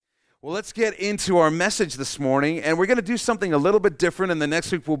Well, let's get into our message this morning, and we're going to do something a little bit different, and the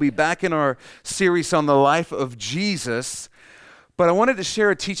next week we'll be back in our series on the life of Jesus. But I wanted to share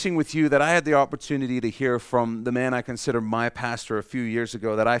a teaching with you that I had the opportunity to hear from the man I consider my pastor a few years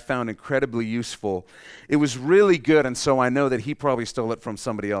ago that I found incredibly useful. It was really good, and so I know that he probably stole it from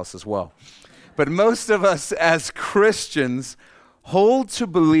somebody else as well. But most of us as Christians hold to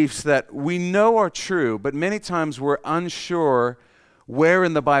beliefs that we know are true, but many times we're unsure where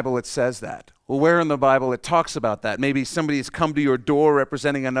in the Bible it says that, or where in the Bible it talks about that. Maybe somebody has come to your door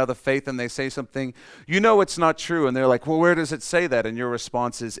representing another faith and they say something, you know it's not true, and they're like, well, where does it say that? And your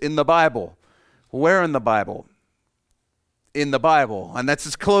response is, in the Bible. Where in the Bible? In the Bible. And that's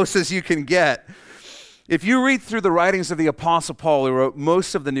as close as you can get. If you read through the writings of the Apostle Paul, who wrote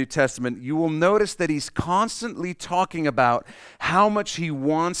most of the New Testament, you will notice that he's constantly talking about how much he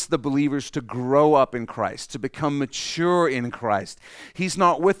wants the believers to grow up in Christ, to become mature in Christ. He's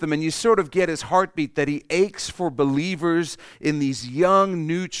not with them, and you sort of get his heartbeat that he aches for believers in these young,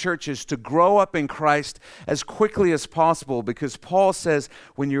 new churches to grow up in Christ as quickly as possible, because Paul says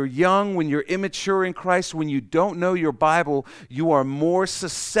when you're young, when you're immature in Christ, when you don't know your Bible, you are more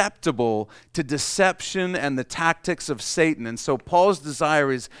susceptible to deception and the tactics of Satan. And so Paul's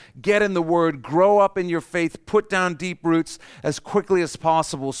desire is get in the Word, grow up in your faith, put down deep roots as quickly as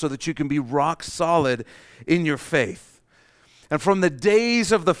possible so that you can be rock solid in your faith. And from the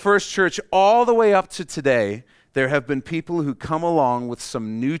days of the first church all the way up to today, there have been people who come along with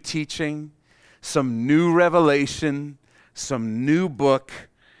some new teaching, some new revelation, some new book,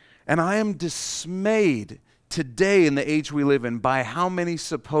 and I am dismayed today in the age we live in by how many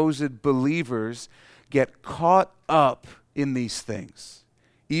supposed believers get caught up in these things,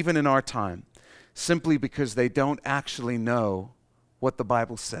 even in our time, simply because they don't actually know what the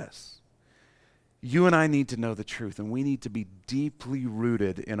Bible says. You and I need to know the truth, and we need to be deeply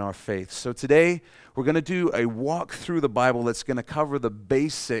rooted in our faith. So today, we're going to do a walk through the Bible that's going to cover the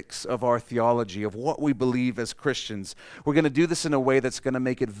basics of our theology, of what we believe as Christians. We're going to do this in a way that's going to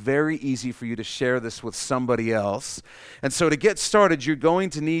make it very easy for you to share this with somebody else. And so to get started, you're going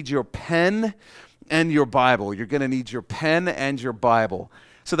to need your pen and your Bible. You're going to need your pen and your Bible.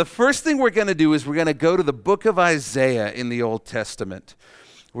 So the first thing we're going to do is we're going to go to the book of Isaiah in the Old Testament.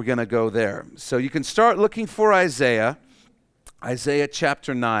 We're going to go there. So you can start looking for Isaiah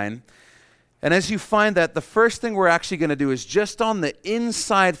chapter 9. And as you find that, the first thing we're actually going to do is just on the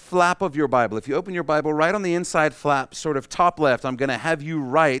inside flap of your Bible. If you open your Bible, right on the inside flap, sort of top left, I'm going to have you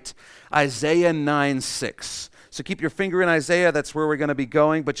write Isaiah 9:6. So keep your finger in Isaiah, that's where we're going to be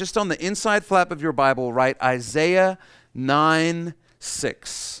going. But just on the inside flap of your Bible, write Isaiah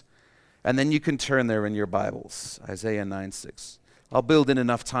 9:6. And then you can turn there in your Bibles, Isaiah 9:6. I'll build in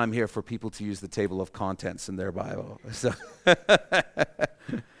enough time here for people to use the table of contents in their Bible. So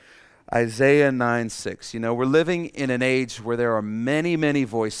Isaiah 9:6. You know, we're living in an age where there are many, many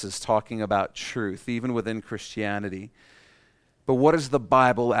voices talking about truth, even within Christianity. But what does the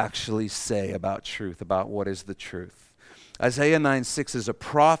Bible actually say about truth, about what is the truth? Isaiah 9:6 is a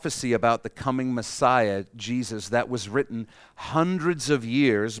prophecy about the coming Messiah, Jesus, that was written hundreds of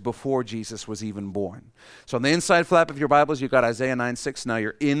years before Jesus was even born. So on the inside flap of your Bibles, you've got Isaiah 9:6. Now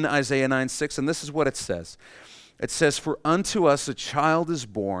you're in Isaiah 9:6, and this is what it says. It says, "For unto us a child is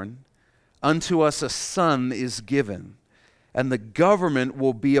born, unto us a son is given, and the government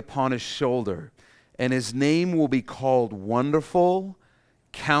will be upon his shoulder. And his name will be called Wonderful,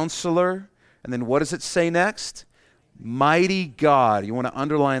 Counselor." And then what does it say next? Mighty God. You want to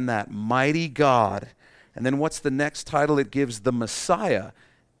underline that. Mighty God. And then what's the next title it gives the Messiah?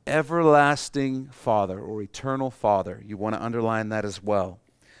 Everlasting Father, or Eternal Father. You want to underline that as well.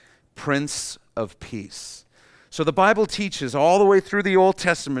 Prince of Peace. So the Bible teaches all the way through the Old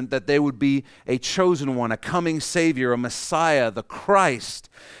Testament that there would be a chosen one, a coming Savior, a Messiah, the Christ.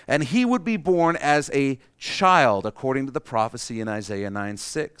 And he would be born as a child, according to the prophecy in Isaiah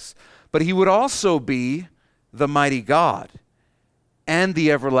 9:6. But he would also be the mighty God and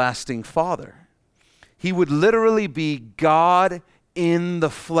the everlasting Father. He would literally be God in the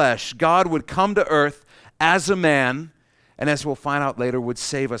flesh. God would come to earth as a man, and as we'll find out later, would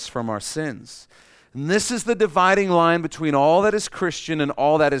save us from our sins. And this is the dividing line between all that is Christian and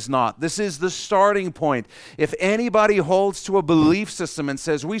all that is not. This is the starting point. If anybody holds to a belief system and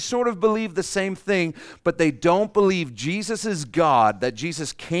says, we sort of believe the same thing, but they don't believe Jesus is God, that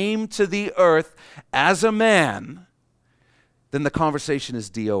Jesus came to the earth as a man, then the conversation is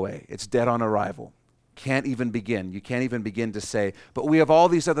DOA. It's dead on arrival. Can't even begin. You can't even begin to say, but we have all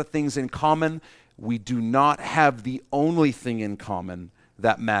these other things in common. We do not have the only thing in common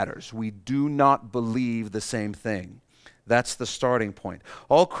that matters. We do not believe the same thing. That's the starting point.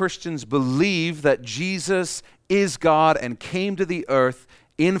 All Christians believe that Jesus is God and came to the earth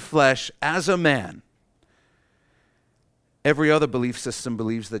in flesh as a man. Every other belief system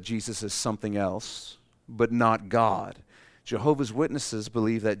believes that Jesus is something else, but not God. Jehovah's Witnesses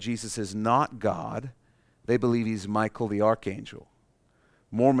believe that Jesus is not God. They believe he's Michael the Archangel.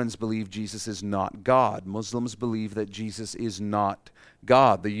 Mormons believe Jesus is not God. Muslims believe that Jesus is not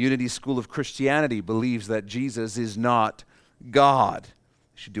God. The Unity School of Christianity believes that Jesus is not God.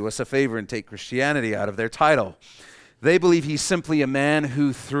 They should do us a favor and take Christianity out of their title. They believe he's simply a man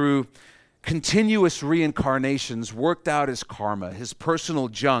who, through continuous reincarnations, worked out his karma, his personal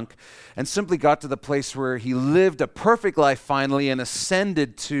junk, and simply got to the place where he lived a perfect life finally and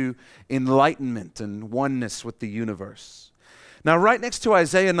ascended to enlightenment and oneness with the universe. Now, right next to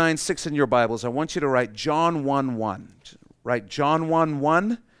Isaiah 9:6 in your Bibles, I want you to write John 1:1. Write John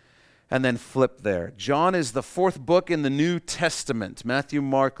 1:1 and then flip there. John is the fourth book in the New Testament. Matthew,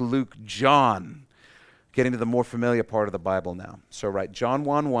 Mark, Luke, John. Getting to the more familiar part of the Bible now. So write John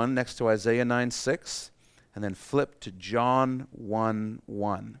 1:1 next to Isaiah 9:6 and then flip to John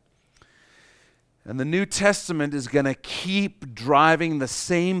 1:1. And the New Testament is going to keep driving the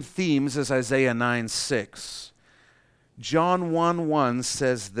same themes as Isaiah 9:6. John 1:1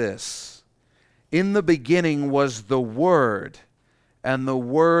 says this: in the beginning was the Word, and the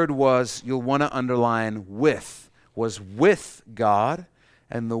Word was, you'll want to underline was with God,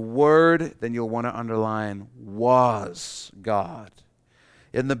 and the Word, then you'll want to underline, was God.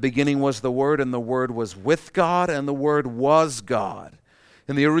 In the beginning was the Word, and the Word was with God, and the Word was God.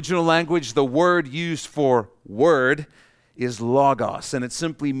 In the original language, the word used for word is logos, and it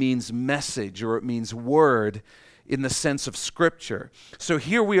simply means message, or it means word in the sense of Scripture. So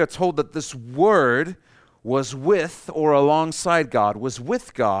here we are told that this Word was with or alongside God, was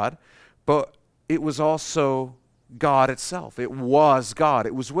with God, but it was also God itself. It was God.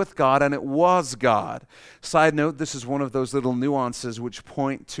 It was with God and it was God. Side note, this is one of those little nuances which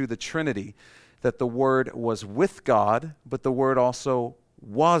point to the Trinity, that the Word was with God, but the Word also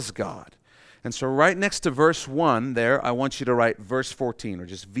was God. And so right next to verse 1 there, I want you to write verse 14, or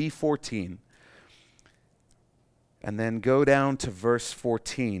just V14. And then go down to verse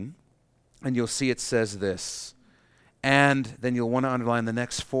 14, and you'll see it says this. And then you'll want to underline the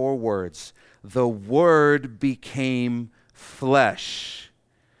next four words. The Word became flesh.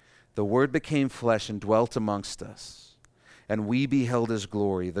 The Word became flesh and dwelt amongst us. And we beheld his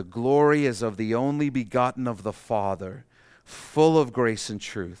glory. The glory is of the only begotten of the Father, full of grace and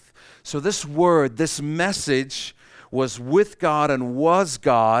truth. So this Word, this message, was with God and was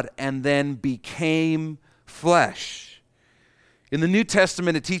God, and then became flesh. In the New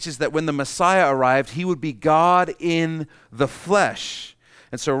Testament, it teaches that when the Messiah arrived, he would be God in the flesh.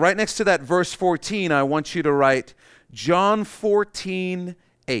 And so right next to that verse 14, I want you to write John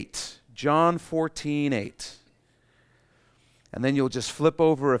 14:8. John 14:8. And then you'll just flip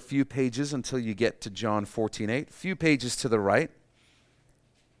over a few pages until you get to John 14:8. A few pages to the right.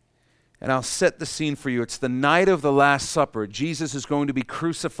 And I'll set the scene for you. It's the night of the Last Supper. Jesus is going to be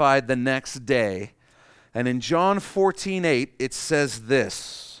crucified the next day. And in John 14:8, it says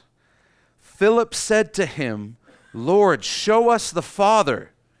this: Philip said to him, Lord, show us the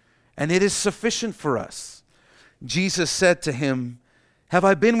Father, and it is sufficient for us. Jesus said to him, have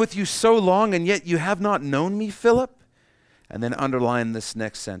I been with you so long, and yet you have not known me, Philip? And then underline this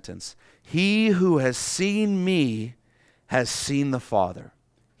next sentence. He who has seen me has seen the Father.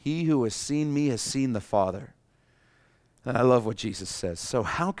 He who has seen me has seen the Father. And I love what Jesus says. So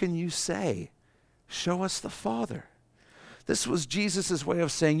how can you say, show us the Father? This was Jesus' way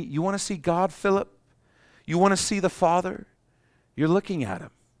of saying, you want to see God, Philip? You want to see the Father? You're looking at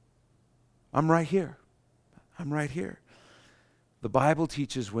him. I'm right here. I'm right here. The Bible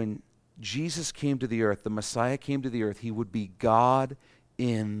teaches when Jesus came to the earth, the Messiah came to the earth, he would be God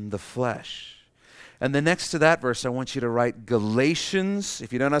in the flesh. And then next to that verse, I want you to write Galatians.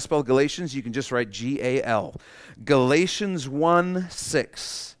 If you don't know how to spell Galatians, you can just write G-A-L. Galatians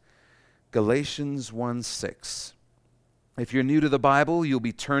 1:6. Galatians 1:6. If you're new to the Bible, you'll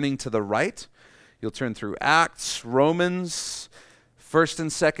be turning to the right. You'll turn through Acts, Romans, 1st and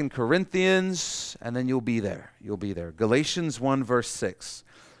 2nd Corinthians, and then you'll be there. You'll be there. Galatians 1 verse 6.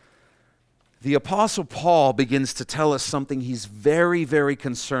 The Apostle Paul begins to tell us something he's very, very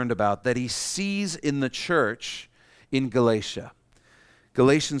concerned about, that he sees in the church in Galatia.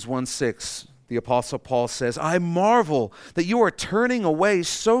 Galatians 1:6, the Apostle Paul says, I marvel that you are turning away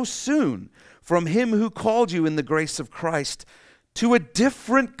so soon from him who called you in the grace of Christ to a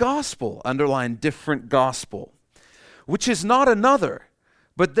different gospel, underline different gospel, which is not another,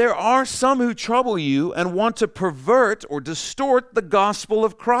 But there are some who trouble you and want to pervert or distort the gospel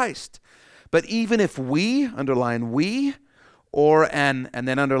of Christ. But even if we, underline we, and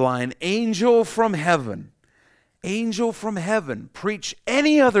then underline angel from heaven, preach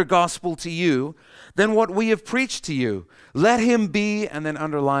any other gospel to you than what we have preached to you, let him be, and then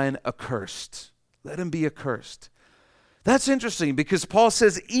underline accursed. Let him be accursed. That's interesting because Paul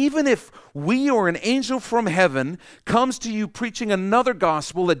says, even if we or an angel from heaven comes to you preaching another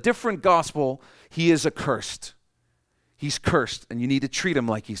gospel, a different gospel, he is accursed. He's cursed, and you need to treat him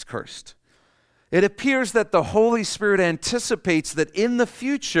like he's cursed. It appears that the Holy Spirit anticipates that in the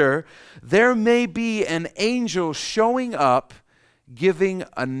future, there may be an angel showing up giving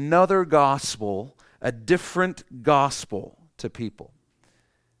another gospel, a different gospel to people.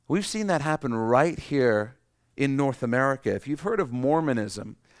 We've seen that happen right here in North America. If you've heard of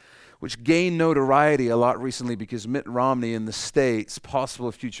Mormonism, which gained notoriety a lot recently because Mitt Romney in the States,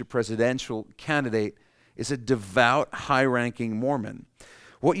 possible future presidential candidate, is a devout, high-ranking Mormon.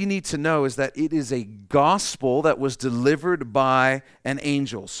 What you need to know is that it is a gospel that was delivered by an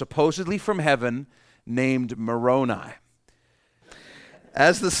angel, supposedly from heaven, named Moroni.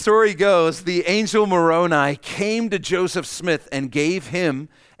 As the story goes, the angel Moroni came to Joseph Smith and gave him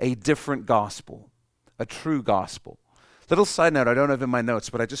a different gospel, a true gospel. Little side note, I don't have in my notes,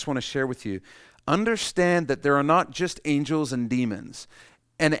 but I just want to share with you. Understand that there are not just angels and demons.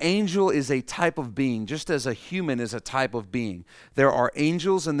 An angel is a type of being, just as a human is a type of being. There are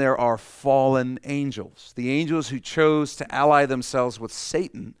angels and there are fallen angels. The angels who chose to ally themselves with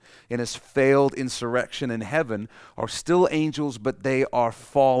Satan in his failed insurrection in heaven are still angels, but they are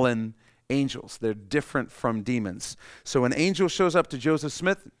fallen angels. They're different from demons. So an angel shows up to Joseph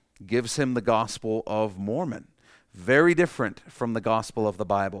Smith, gives him the gospel of Mormon. Very different from the gospel of the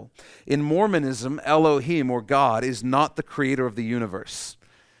Bible. In Mormonism, Elohim, or God, is not the creator of the universe.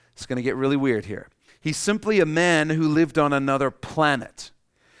 It's going to get really weird here. He's simply a man who lived on another planet.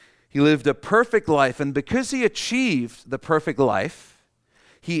 He lived a perfect life, and because he achieved the perfect life,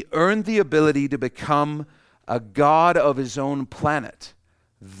 he earned the ability to become a god of his own planet.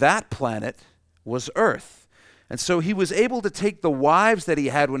 That planet was Earth. And so he was able to take the wives that he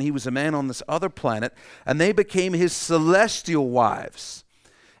had when he was a man on this other planet, and they became his celestial wives.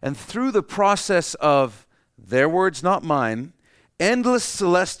 And through the process of, their words, not mine, endless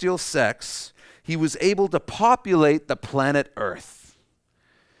celestial sex, he was able to populate the planet Earth.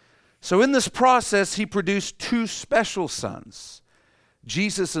 So in this process, he produced two special sons,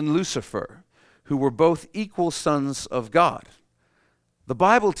 Jesus and Lucifer, who were both equal sons of God. The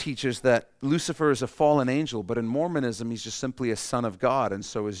Bible teaches that Lucifer is a fallen angel, but in Mormonism, he's just simply a son of God, and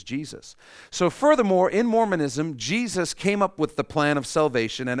so is Jesus. So furthermore, in Mormonism, Jesus came up with the plan of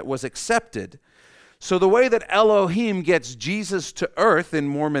salvation, and it was accepted. So the way that Elohim gets Jesus to earth in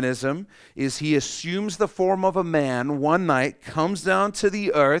Mormonism is he assumes the form of a man one night, comes down to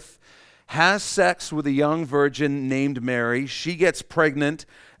the earth, has sex with a young virgin named Mary. She gets pregnant.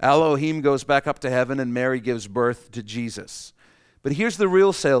 Elohim goes back up to heaven, and Mary gives birth to Jesus. But here's the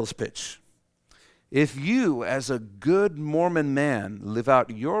real sales pitch. If you, as a good Mormon man, live out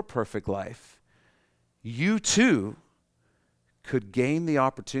your perfect life, you too could gain the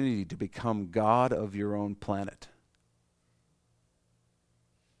opportunity to become God of your own planet.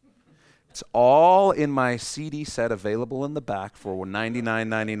 It's all in my CD set available in the back for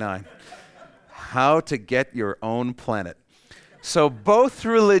 $99.99. How to get your own planet. So both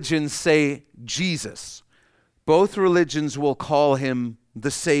religions say Jesus. Both religions will call him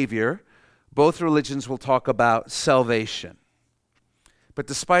the Savior. Both religions will talk about salvation. But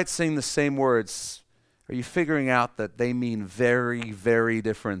despite saying the same words, are you figuring out that they mean very, very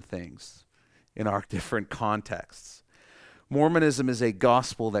different things in our different contexts? Mormonism is a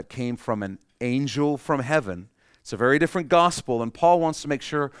gospel that came from an angel from heaven. It's a very different gospel, and Paul wants to make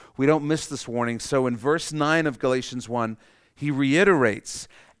sure we don't miss this warning. So in verse 9 of Galatians 1, he reiterates,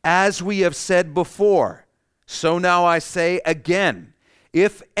 as we have said before, so now I say again,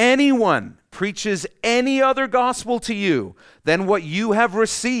 if anyone preaches any other gospel to you than what you have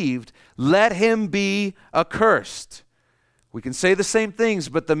received, let him be accursed. We can say the same things,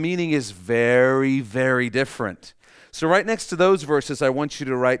 but the meaning is very, very different. So right next to those verses, I want you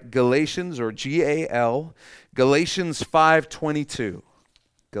to write Galatians, or G-A-L, Galatians 5:22.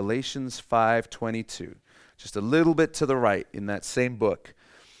 Galatians 5:22. Just a little bit to the right in that same book.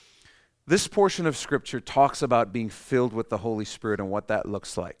 This portion of Scripture talks about being filled with the Holy Spirit and what that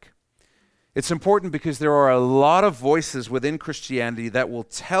looks like. It's important because there are a lot of voices within Christianity that will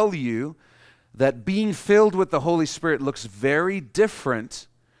tell you that being filled with the Holy Spirit looks very different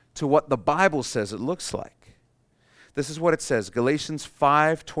to what the Bible says it looks like. This is what it says, Galatians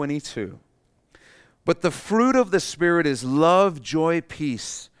 5:22. But the fruit of the Spirit is love, joy,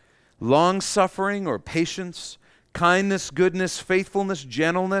 peace, long-suffering or patience, kindness, goodness, faithfulness,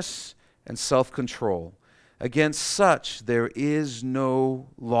 gentleness, and self-control. Against such there is no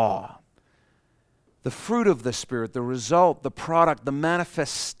law. The fruit of the Spirit, the result, the product, the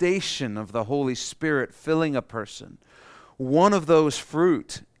manifestation of the Holy Spirit filling a person, one of those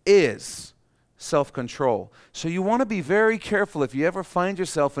fruit is self-control. So you want to be very careful if you ever find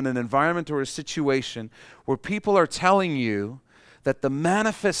yourself in an environment or a situation where people are telling you that the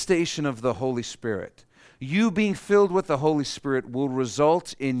manifestation of the Holy Spirit, you being filled with the Holy Spirit, will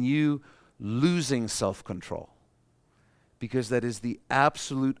result in you losing self-control. Because that is the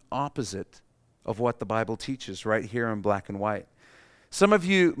absolute opposite of what the Bible teaches right here in black and white. Some of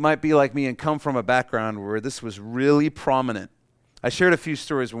you might be like me and come from a background where this was really prominent. I shared a few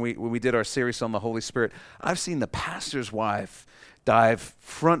stories when we did our series on the Holy Spirit. I've seen the pastor's wife dive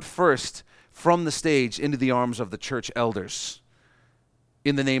front first from the stage into the arms of the church elders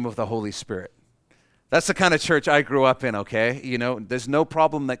in the name of the Holy Spirit. That's the kind of church I grew up in, okay? You know, there's no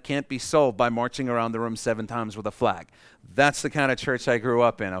problem that can't be solved by marching around the room 7 times with a flag. That's the kind of church I grew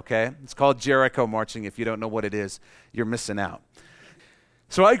up in, okay? It's called Jericho marching. If you don't know what it is, you're missing out.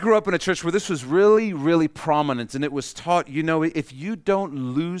 So I grew up in a church where this was really, really prominent, and it was taught, you know, if you don't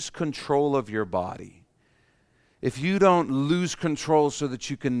lose control of your body, if you don't lose control so that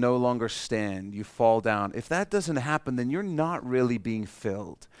you can no longer stand, you fall down. If that doesn't happen, then you're not really being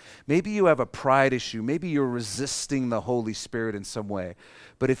filled. Maybe you have a pride issue. Maybe you're resisting the Holy Spirit in some way.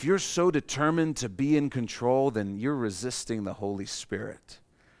 But if you're so determined to be in control, then you're resisting the Holy Spirit.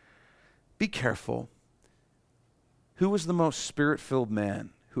 Be careful. Who was the most Spirit-filled man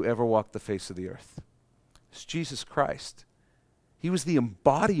who ever walked the face of the earth? It's Jesus Christ. He was the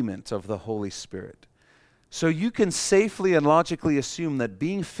embodiment of the Holy Spirit. So you can safely and logically assume that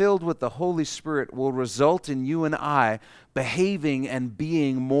being filled with the Holy Spirit will result in you and I behaving and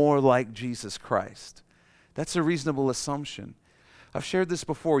being more like Jesus Christ. That's a reasonable assumption. I've shared this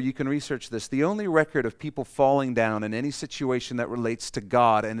before. You can research this. The only record of people falling down in any situation that relates to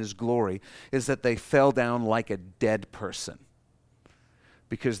God and His glory is that they fell down like a dead person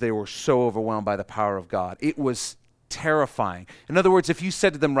because they were so overwhelmed by the power of God. It was terrifying. In other words, if you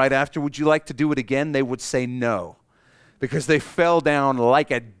said to them right after, would you like to do it again? They would say no because they fell down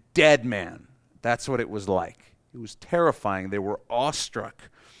like a dead man. That's what it was like. It was terrifying. They were awestruck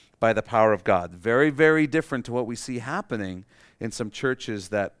by the power of God. Very, very different to what we see happening in some churches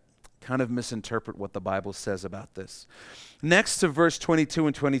that kind of misinterpret what the Bible says about this. Next to verse 22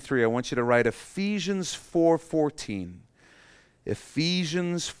 and 23, I want you to write Ephesians 4:14.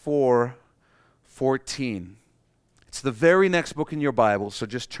 Ephesians 4:14. It's the very next book in your Bible, so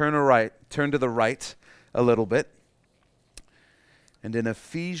just turn to the right a little bit. And in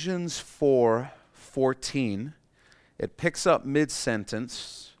Ephesians 4:14, it picks up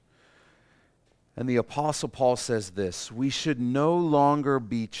mid-sentence. And the Apostle Paul says this: we should no longer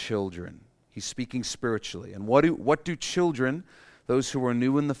be children. He's speaking spiritually. And what do children, those who are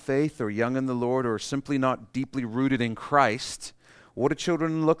new in the faith or young in the Lord or simply not deeply rooted in Christ, what do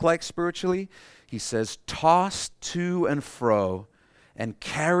children look like spiritually? He says, tossed to and fro and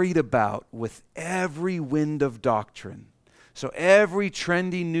carried about with every wind of doctrine. So every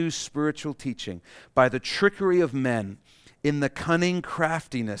trendy new spiritual teaching by the trickery of men, in the cunning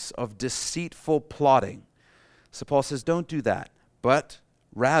craftiness of deceitful plotting. So Paul says, don't do that, but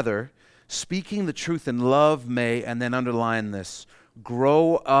rather, speaking the truth in love may, and then underline this,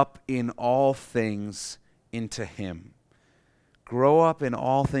 grow up in all things into Him. Grow up in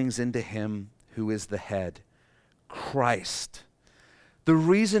all things into Him who is the head, Christ. The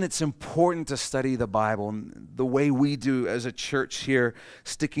reason it's important to study the Bible, and the way we do as a church here,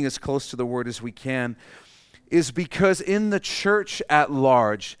 sticking as close to the Word as we can, is because in the church at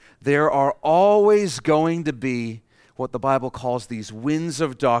large, there are always going to be what the Bible calls these winds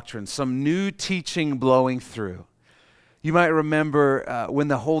of doctrine, some new teaching blowing through. You might remember when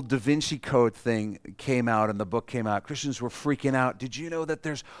the whole Da Vinci Code thing came out and the book came out, Christians were freaking out. Did you know that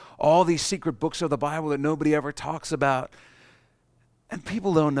there's all these secret books of the Bible that nobody ever talks about? And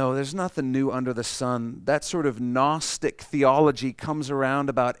people don't know. There's nothing new under the sun. That sort of Gnostic theology comes around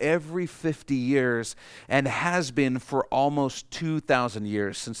about every 50 years and has been for almost 2,000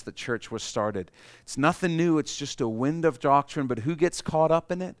 years since the church was started. It's nothing new. It's just a wind of doctrine. But who gets caught up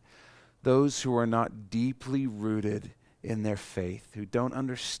in it? Those who are not deeply rooted in their faith, who don't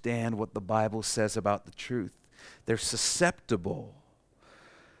understand what the Bible says about the truth. They're susceptible.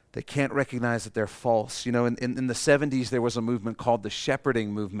 They can't recognize that they're false. You know, in the 70s, there was a movement called the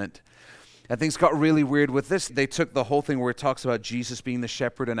shepherding movement. And things got really weird with this. They took the whole thing where it talks about Jesus being the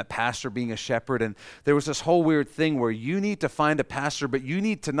shepherd and a pastor being a shepherd. And there was this whole weird thing where you need to find a pastor, but you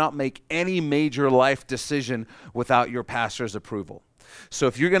need to not make any major life decision without your pastor's approval. So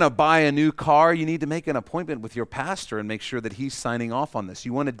if you're going to buy a new car, you need to make an appointment with your pastor and make sure that he's signing off on this.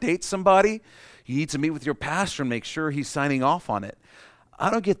 You want to date somebody, you need to meet with your pastor and make sure he's signing off on it. I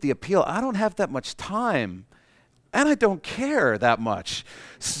don't get the appeal. I don't have that much time. And I don't care that much.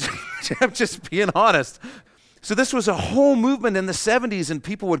 I'm just being honest. So this was a whole movement in the 70s, and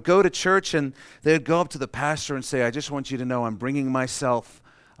people would go to church and they'd go up to the pastor and say, I just want you to know I'm bringing myself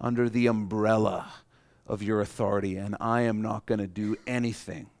under the umbrella of your authority, and I am not going to do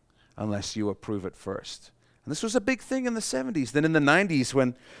anything unless you approve it first. And this was a big thing in the 70s. Then in the 90s,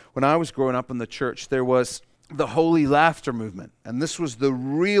 when I was growing up in the church, there was the holy laughter movement. And this was the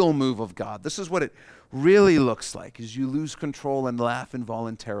real move of God. This is what it really looks like, is you lose control and laugh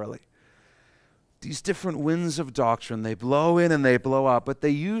involuntarily. These different winds of doctrine, they blow in and they blow out, but they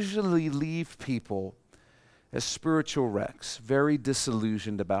usually leave people as spiritual wrecks, very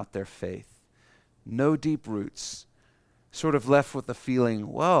disillusioned about their faith. No deep roots, sort of left with the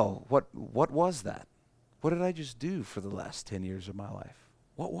feeling, well, what was that? What did I just do for the last 10 years of my life?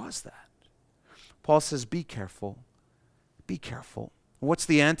 What was that? Paul says, be careful. Be careful. What's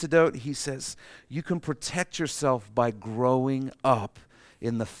the antidote? He says, you can protect yourself by growing up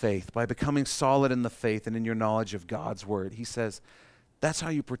in the faith, by becoming solid in the faith and in your knowledge of God's word. He says, that's how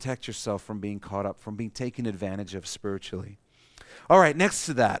you protect yourself from being caught up, from being taken advantage of spiritually. All right, next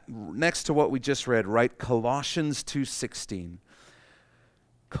to that, next to what we just read, write Colossians 2:16.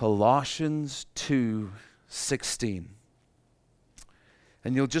 Colossians 2:16.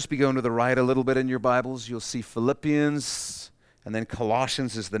 And you'll just be going to the right a little bit in your Bibles. You'll see Philippians, and then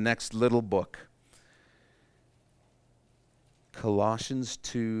Colossians is the next little book. Colossians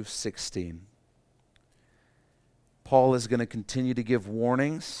 2:16. Paul is going to continue to give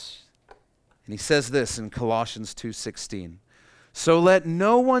warnings, and he says this in Colossians 2:16. So let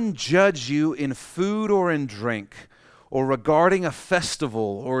no one judge you in food or in drink, or regarding a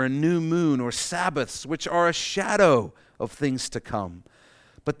festival or a new moon or Sabbaths, which are a shadow of things to come.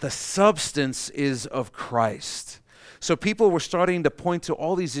 But the substance is of Christ. So people were starting to point to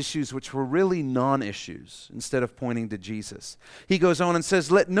all these issues which were really non-issues instead of pointing to Jesus. He goes on and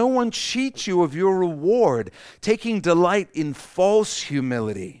says, let no one cheat you of your reward, taking delight in false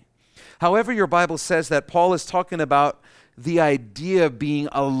humility. However, your Bible says that Paul is talking about the idea being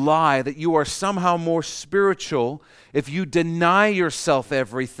a lie, that you are somehow more spiritual if you deny yourself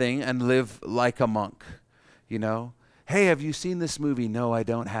everything and live like a monk, you know? Hey, have you seen this movie? No, I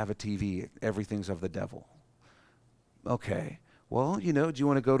don't have a TV. Everything's of the devil. Okay. Well, do you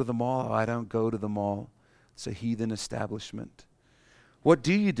want to go to the mall? Oh, I don't go to the mall. It's a heathen establishment. What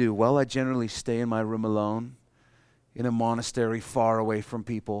do you do? Well, I generally stay in my room alone, in a monastery far away from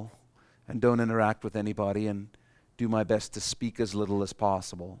people, and don't interact with anybody, and do my best to speak as little as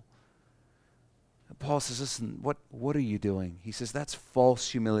possible. Paul says, listen, what are you doing? He says, that's false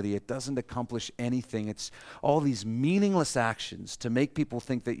humility. It doesn't accomplish anything. It's all these meaningless actions to make people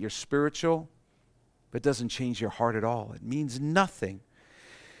think that you're spiritual, but it doesn't change your heart at all. It means nothing.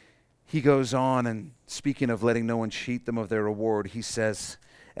 He goes on, and speaking of letting no one cheat them of their reward, he says,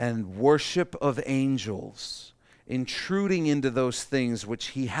 and worship of angels, intruding into those things which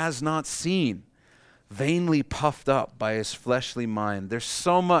he has not seen, vainly puffed up by his fleshly mind. There's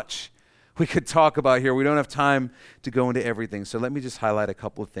so much we could talk about here. We don't have time to go into everything. So let me just highlight a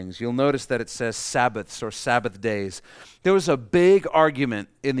couple of things. You'll notice that it says Sabbaths or Sabbath days. There was a big argument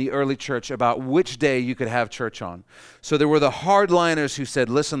in the early church about which day you could have church on. So there were the hardliners who said,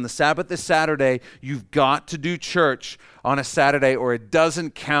 listen, the Sabbath is Saturday. You've got to do church on a Saturday or it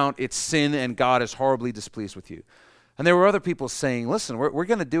doesn't count. It's sin and God is horribly displeased with you. And there were other people saying, listen, we're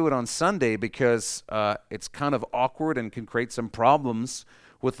going to do it on Sunday because it's kind of awkward and can create some problems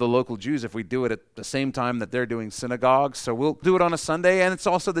with the local Jews if we do it at the same time that they're doing synagogues. So we'll do it on a Sunday, and it's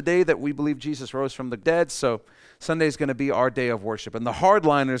also the day that we believe Jesus rose from the dead, so Sunday is going to be our day of worship. And the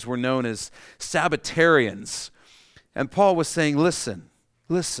hardliners were known as Sabbatarians. And Paul was saying, listen,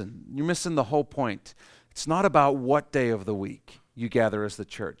 you're missing the whole point. It's not about what day of the week you gather as the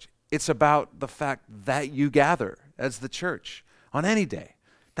church. It's about the fact that you gather as the church on any day.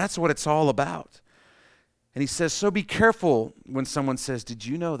 That's what it's all about. And he says, so be careful when someone says, did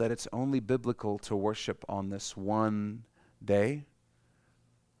you know that it's only biblical to worship on this one day?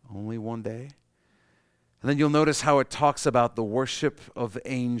 Only one day? And then you'll notice how it talks about the worship of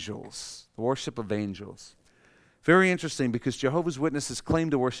angels. The worship of angels. Very interesting, because Jehovah's Witnesses claim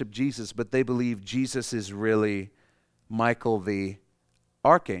to worship Jesus, but they believe Jesus is really Michael the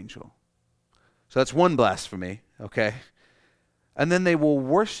archangel. So that's one blasphemy, okay? And then they will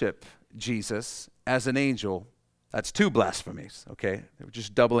worship Jesus as an angel. That's two blasphemies, okay? We're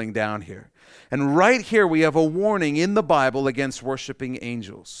just doubling down here. And right here we have a warning in the Bible against worshiping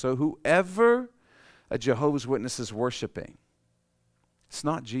angels. So whoever a Jehovah's Witness is worshiping, it's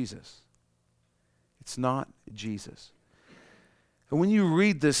not Jesus. It's not Jesus. And when you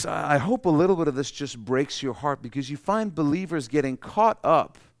read this, I hope a little bit of this just breaks your heart, because you find believers getting caught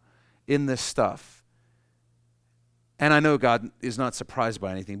up in this stuff. And I know God is not surprised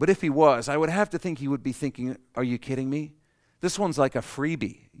by anything, but if he was, I would have to think he would be thinking, are you kidding me? This one's like a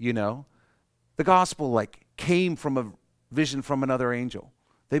freebie, you know? The gospel came from a vision from another angel.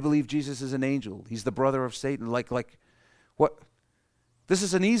 They believe Jesus is an angel. He's the brother of Satan. Like what? This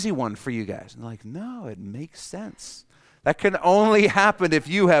is an easy one for you guys. And no, it makes sense. That can only happen if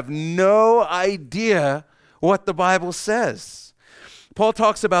you have no idea what the Bible says. Paul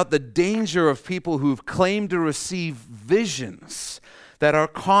talks about the danger of people who've claimed to receive visions that are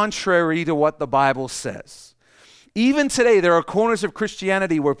contrary to what the Bible says. Even today, there are corners of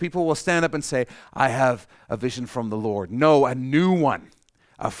Christianity where people will stand up and say, I have a vision from the Lord. No, a new one,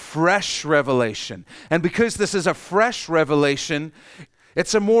 a fresh revelation. And because this is a fresh revelation,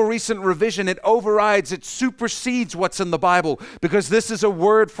 it's a more recent revision. It overrides, it supersedes what's in the Bible, because this is a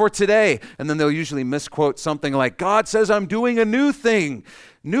word for today. And then they'll usually misquote something like, God says I'm doing a new thing,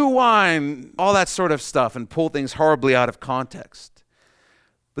 new wine, all that sort of stuff, and pull things horribly out of context.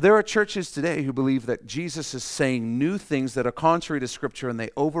 But there are churches today who believe that Jesus is saying new things that are contrary to Scripture, and they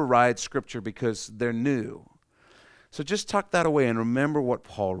override Scripture because they're new. So just tuck that away and remember what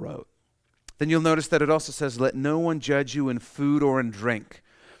Paul wrote. Then you'll notice that it also says, let no one judge you in food or in drink.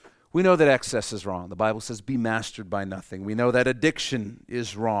 We know that excess is wrong. The Bible says, be mastered by nothing. We know that addiction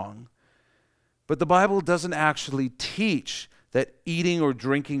is wrong. But the Bible doesn't actually teach that eating or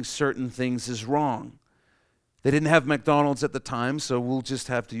drinking certain things is wrong. They didn't have McDonald's at the time, so we'll just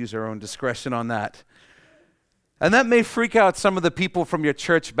have to use our own discretion on that. And that may freak out some of the people from your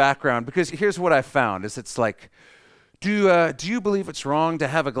church background, because here's what I found, is it's like, do you believe it's wrong to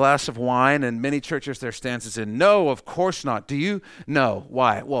have a glass of wine? And many churches, their stance is in, no, of course not. Do you? No.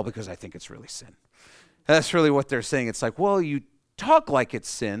 Why? Well, because I think it's really sin. That's really what they're saying. It's like, well, you talk like it's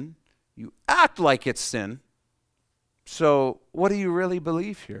sin. You act like it's sin. So what do you really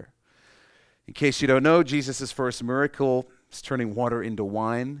believe here? In case you don't know, Jesus' first miracle is turning water into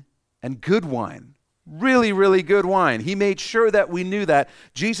wine, and good wine. Really, really good wine. He made sure that we knew that.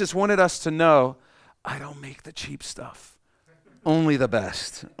 Jesus wanted us to know, I don't make the cheap stuff. Only the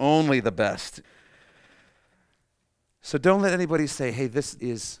best. Only the best. So don't let anybody say, hey, this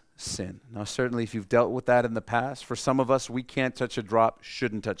is sin. Now, certainly if you've dealt with that in the past, for some of us, we can't touch a drop,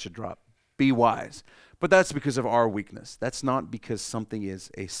 shouldn't touch a drop. Be wise. But that's because of our weakness. That's not because something is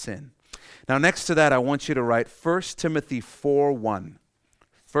a sin. Now, next to that, I want you to write 1 Timothy 4:1.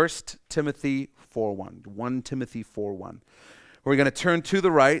 1 Timothy 4:1. 1 Timothy 4:1. We're going to turn to the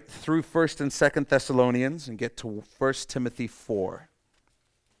right through 1st and 2nd Thessalonians and get to 1 Timothy 4.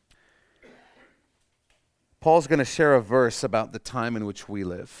 Paul's going to share a verse about the time in which we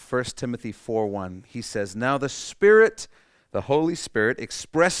live. 1 Timothy 4:1. He says, now the Spirit, the Holy Spirit,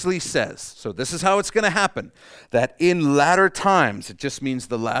 expressly says, so this is how it's going to happen, that in latter times, it just means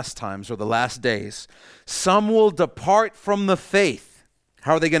the last times or the last days, some will depart from the faith.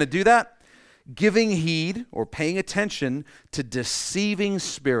 How are they going to do that? Giving heed or paying attention to deceiving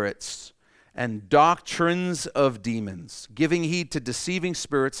spirits and doctrines of demons. Giving heed to deceiving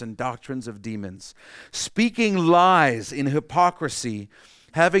spirits and doctrines of demons. Speaking lies in hypocrisy,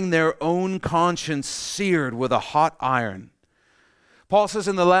 having their own conscience seared with a hot iron. Paul says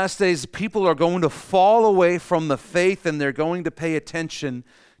in the last days, people are going to fall away from the faith, and they're going to pay attention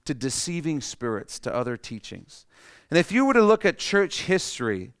to deceiving spirits, to other teachings. And if you were to look at church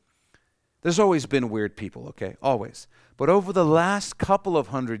history, there's always been weird people, okay? Always. But over the last couple of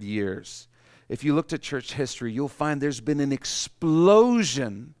 100 years, if you looked at church history, you'll find there's been an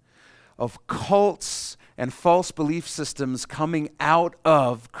explosion of cults and false belief systems coming out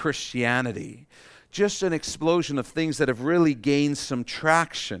of Christianity. Just an explosion of things that have really gained some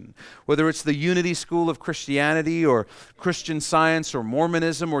traction. Whether it's the Unity School of Christianity or Christian Science or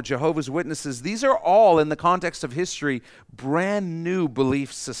Mormonism or Jehovah's Witnesses, these are all, in the context of history, brand new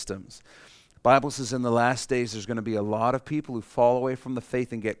belief systems. The Bible says in the last days there's going to be a lot of people who fall away from the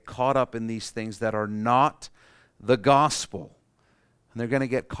faith and get caught up in these things that are not the gospel. And they're going to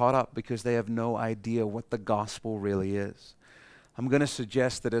get caught up because they have no idea what the gospel really is. I'm going to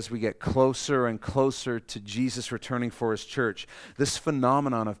suggest that as we get closer and closer to Jesus returning for his church, this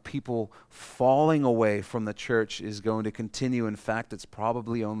phenomenon of people falling away from the church is going to continue. In fact, it's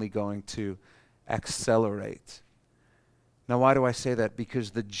probably only going to accelerate. Now, why do I say that?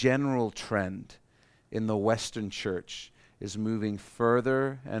 Because the general trend in the Western church is moving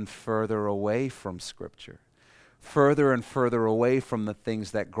further and further away from Scripture, further and further away from the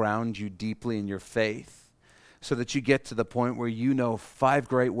things that ground you deeply in your faith, so that you get to the point where you know 5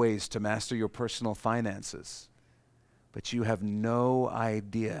 great ways to master your personal finances, but you have no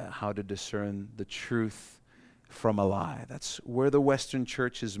idea how to discern the truth from a lie. That's where the Western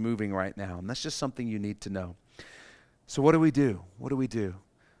church is moving right now, and that's just something you need to know. So what do we do? What do we do?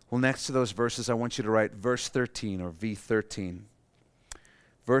 Well, next to those verses, I want you to write verse 13 or V13.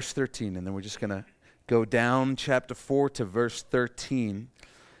 Verse 13, and then we're just going to go down chapter 4 to verse 13,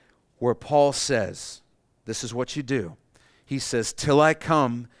 where Paul says, this is what you do. He says, till I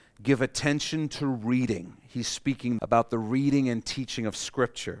come, give attention to reading. He's speaking about the reading and teaching of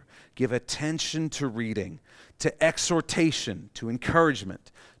Scripture. Give attention to reading, to exhortation, to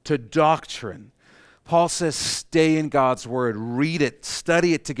encouragement, to doctrine. Paul says, stay in God's Word, read it,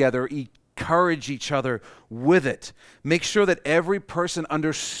 study it together, encourage each other with it. Make sure that every person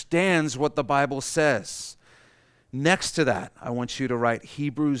understands what the Bible says. Next to that, I want you to write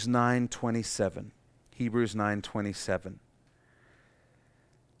Hebrews 9:27. Hebrews 9:27.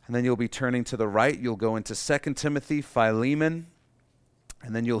 And then you'll be turning to the right. You'll go into 2 Timothy, Philemon,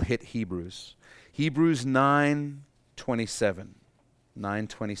 and then you'll hit Hebrews. Hebrews 9:27.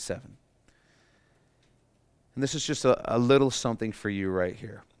 9:27. And this is just a little something for you right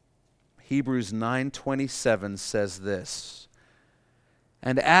here. Hebrews 9:27 says this,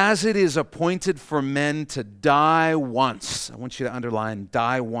 and as it is appointed for men to die once, I want you to underline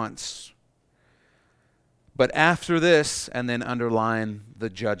die once, but after this, and then underline the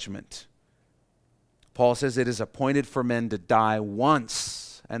judgment. Paul says it is appointed for men to die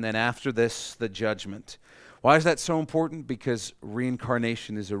once, and then after this, the judgment. Why is that so important? Because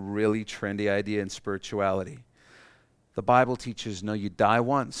reincarnation is a really trendy idea in spirituality. The Bible teaches, no, you die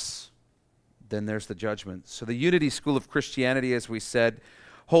once, then there's the judgment. So the Unity School of Christianity, as we said,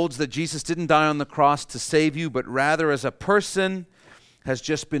 holds that Jesus didn't die on the cross to save you, but rather as a person has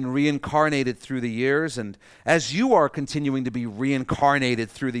just been reincarnated through the years. And as you are continuing to be reincarnated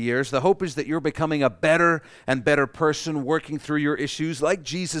through the years, the hope is that you're becoming a better and better person, working through your issues like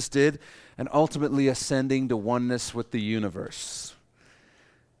Jesus did, and ultimately ascending to oneness with the universe.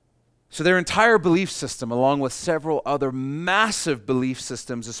 So their entire belief system, along with several other massive belief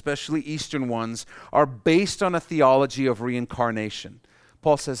systems, especially Eastern ones, are based on a theology of reincarnation.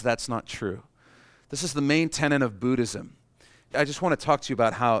 Paul says that's not true. This is the main tenet of Buddhism. I just want to talk to you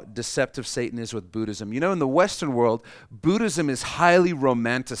about how deceptive Satan is with Buddhism. You know, in the Western world, Buddhism is highly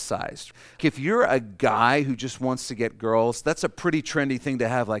romanticized. If you're a guy who just wants to get girls, that's a pretty trendy thing to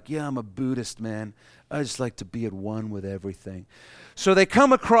have. Like, yeah, I'm a Buddhist, man. I just like to be at one with everything. So they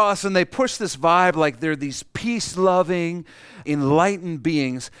come across and they push this vibe like they're these peace-loving, enlightened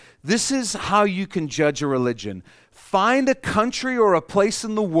beings. This is how you can judge a religion. Find a country or a place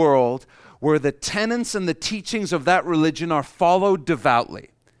in the world where the tenets and the teachings of that religion are followed devoutly.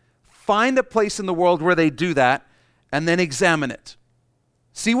 Find a place in the world where they do that, and then examine it.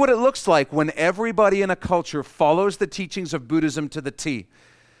 See what it looks like when everybody in a culture follows the teachings of Buddhism to the T.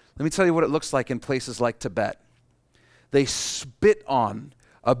 Let me tell you what it looks like in places like Tibet. They spit on,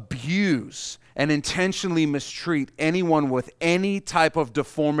 abuse, and intentionally mistreat anyone with any type of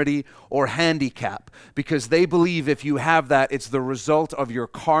deformity or handicap, because they believe if you have that, it's the result of your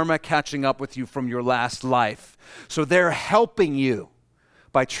karma catching up with you from your last life. So they're helping you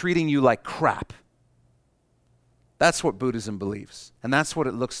by treating you like crap. That's what Buddhism believes, and that's what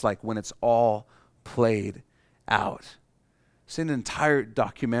it looks like when it's all played out. It's an entire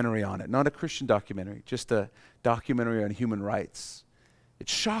documentary on it, not a Christian documentary, just a documentary on human rights.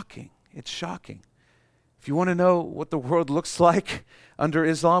 It's shocking. It's shocking. If you want to know what the world looks like under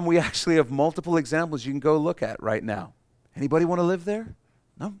Islam, we actually have multiple examples you can go look at right now. Anybody want to live there?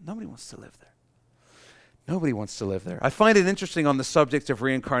 No, nobody wants to live there. Nobody wants to live there. I find it interesting on the subject of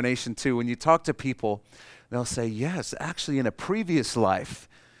reincarnation too. When you talk to people, they'll say, yes, actually in a previous life.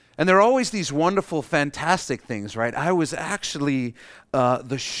 And there are always these wonderful, fantastic things, right? I was actually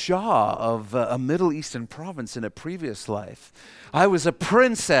the Shah of a Middle Eastern province in a previous life. I was a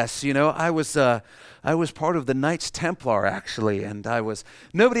princess, you know. I was part of the Knights Templar, actually. And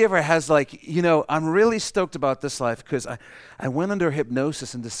nobody ever has like, you know, I'm really stoked about this life because I went under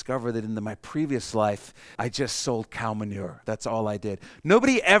hypnosis and discovered that in my previous life, I just sold cow manure. That's all I did.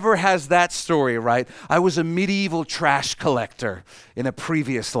 Nobody ever has that story, right? I was a medieval trash collector in a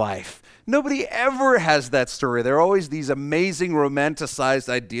previous life. Nobody ever has that story. There are always these amazing, romanticized,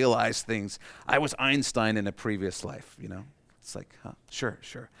 idealized things. I was Einstein in a previous life, you know. It's like, huh,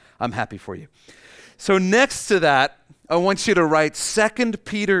 sure. I'm happy for you. So next to that, I want you to write 2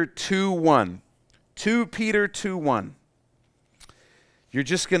 Peter 2:1. 2 Peter 2:1. You're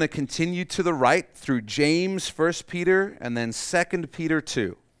just going to continue to the right through James, 1 Peter, and then 2 Peter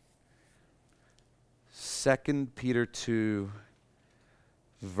 2. 2 Peter 2,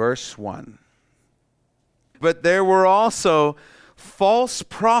 verse 1. But there were also false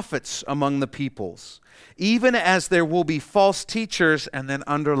prophets among the peoples, even as there will be false teachers, and then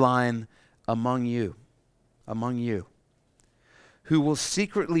underline, among you, who will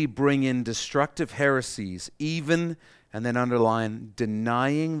secretly bring in destructive heresies, even, and then underline,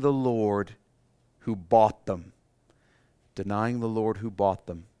 denying the Lord who bought them. Denying the Lord who bought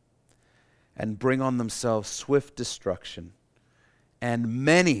them. And bring on themselves swift destruction. And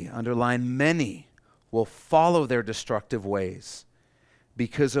many, underline many, will follow their destructive ways,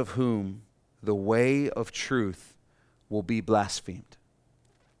 because of whom the way of truth will be blasphemed.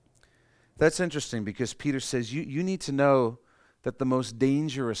 That's interesting because Peter says you need to know that the most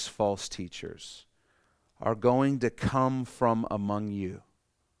dangerous false teachers are going to come from among you,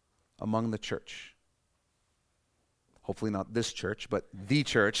 among the church. Hopefully not this church, but the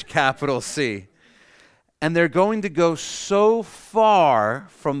church, capital C. And they're going to go so far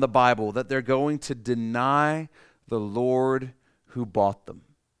from the Bible that they're going to deny the Lord who bought them.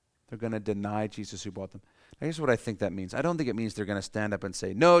 They're going to deny Jesus who bought them. Now, here's what I think that means. I don't think it means they're going to stand up and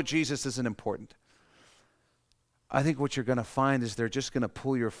say, no, Jesus isn't important. I think what you're going to find is they're just going to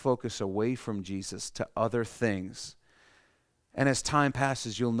pull your focus away from Jesus to other things. And as time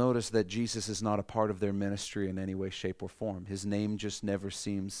passes, you'll notice that Jesus is not a part of their ministry in any way, shape, or form. His name just never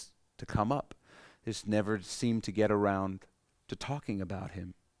seems to come up. Just never seemed to get around to talking about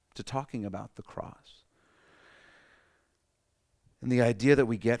him, to talking about the cross. And the idea that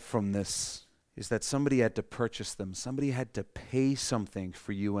we get from this is that somebody had to purchase them. Somebody had to pay something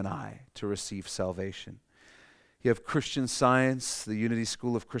for you and I to receive salvation. You have Christian Science, the Unity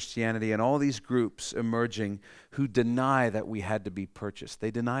School of Christianity, and all these groups emerging who deny that we had to be purchased.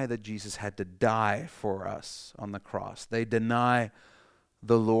 They deny that Jesus had to die for us on the cross. They deny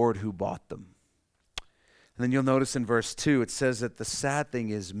the Lord who bought them. And then you'll notice in verse 2, it says that the sad thing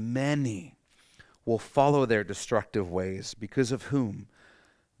is many will follow their destructive ways, because of whom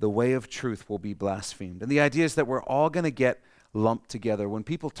the way of truth will be blasphemed. And the idea is that we're all going to get lumped together. When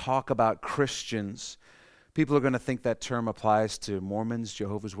people talk about Christians, people are going to think that term applies to Mormons,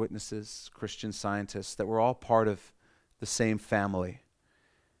 Jehovah's Witnesses, Christian Scientists, that we're all part of the same family.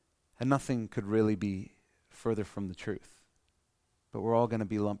 And nothing could really be further from the truth. But we're all going to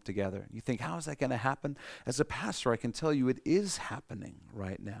be lumped together. You think, how is that going to happen? As a pastor, I can tell you it is happening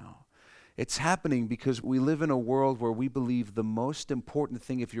right now. It's happening because we live in a world where we believe the most important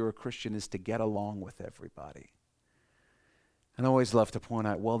thing if you're a Christian is to get along with everybody. And I always love to point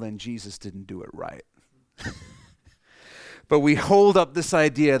out, well, then Jesus didn't do it right. But we hold up this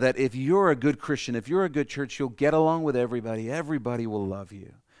idea that if you're a good Christian, if you're a good church, you'll get along with everybody. Everybody will love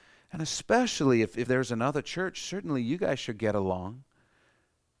you. And especially if there's another church, certainly you guys should get along,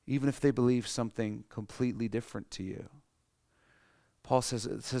 even if they believe something completely different to you. Paul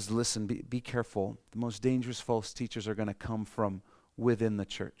says, listen, be careful. The most dangerous false teachers are going to come from within the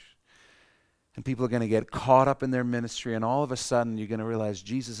church. And people are going to get caught up in their ministry, and all of a sudden you're going to realize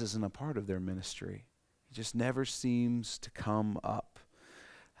Jesus isn't a part of their ministry. He just never seems to come up.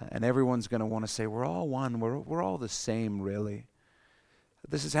 And everyone's going to want to say, we're all one, we're all the same, really.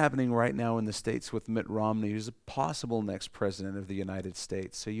 This is happening right now in the States with Mitt Romney, who's a possible next president of the United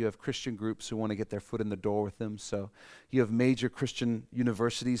States. So you have Christian groups who want to get their foot in the door with him. So you have major Christian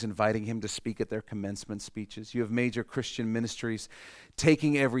universities inviting him to speak at their commencement speeches. You have major Christian ministries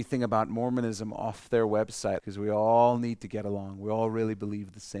taking everything about Mormonism off their website because we all need to get along. We all really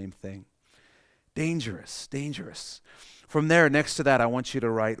believe the same thing. Dangerous, dangerous. From there, next to that, I want you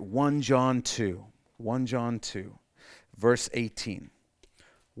to write 1 John 2, verse 18.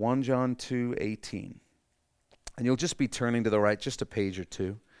 1 John 2:18. And you'll just be turning to the right just a page or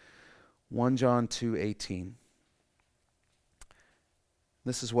two. 1 John 2:18.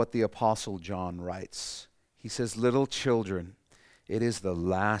 This is what the Apostle John writes. He says, little children, it is the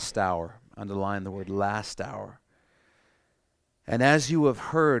last hour. Underline the word last hour. And as you have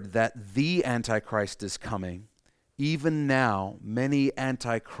heard that the Antichrist is coming, even now many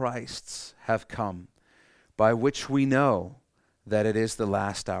antichrists have come, by which we know that it is the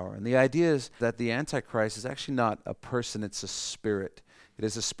last hour. And the idea is that the Antichrist is actually not a person, it's a spirit. It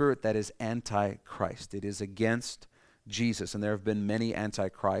is a spirit that is anti-Christ. It is against Jesus. And there have been many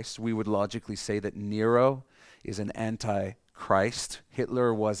antichrists. We would logically say that Nero is an antichrist.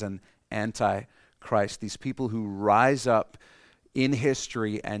 Hitler was an antichrist. Christ, these people who rise up in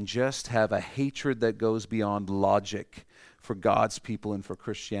history and just have a hatred that goes beyond logic for God's people and for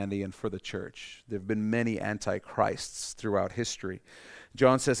Christianity and for the church. There have been many antichrists throughout history.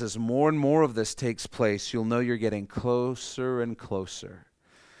 John says as more and more of this takes place, you'll know you're getting closer and closer.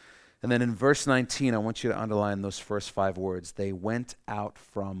 And then in verse 19, I want you to underline those first 5 words. They went out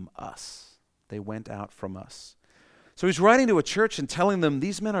from us. They went out from us. So he's writing to a church and telling them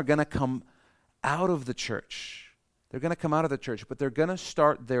these men are going to come out of the church. They're going to come out of the church, but they're going to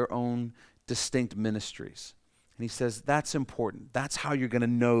start their own distinct ministries. And he says, that's important. That's how you're going to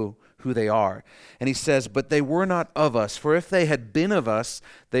know who they are. And he says, but they were not of us, for if they had been of us,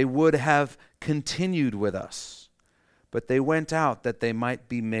 they would have continued with us. But they went out that they might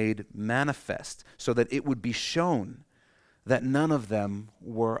be made manifest, so that it would be shown that none of them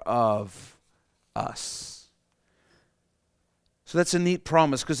were of us. So that's a neat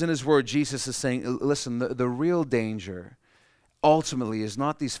promise, because in his word, Jesus is saying, listen, the real danger ultimately is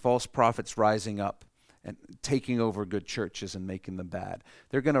not these false prophets rising up and taking over good churches and making them bad.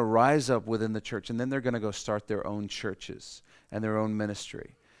 They're going to rise up within the church, and then they're going to go start their own churches and their own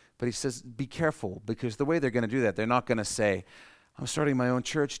ministry. But he says, be careful, because the way they're going to do that, they're not going to say, I'm starting my own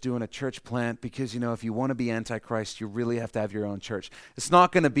church, doing a church plant, because, if you want to be Antichrist, you really have to have your own church. It's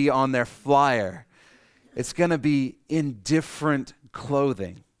not going to be on their flyer. It's going to be in different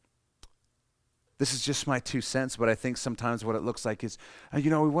clothing. This is just my 2 cents, but I think sometimes what it looks like is, we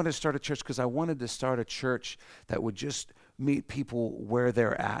wanted to start a church because I wanted to start a church that would just meet people where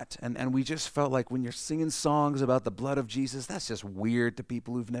they're at. And we just felt like when you're singing songs about the blood of Jesus, that's just weird to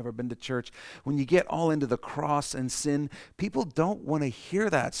people who've never been to church. When you get all into the cross and sin, people don't want to hear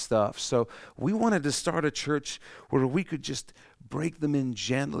that stuff. So we wanted to start a church where we could just break them in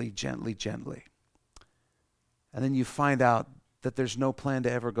gently, gently, gently. And then you find out that there's no plan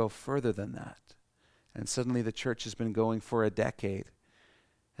to ever go further than that. And suddenly the church has been going for a decade.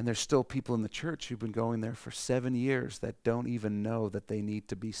 And there's still people in the church who've been going there for 7 years that don't even know that they need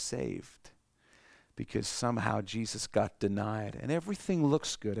to be saved, because somehow Jesus got denied. And everything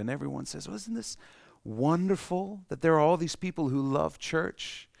looks good. And everyone says, well, isn't this wonderful that there are all these people who love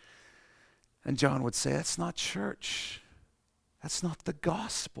church? And John would say, that's not church. That's not the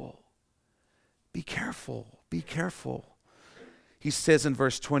gospel. Be careful. Be careful. He says in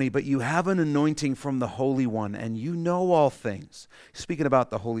verse 20, but you have an anointing from the Holy One, and you know all things. Speaking about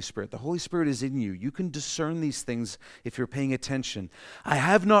the Holy Spirit. The Holy Spirit is in you. You can discern these things if you're paying attention. I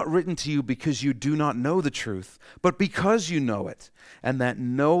have not written to you because you do not know the truth, but because you know it, and that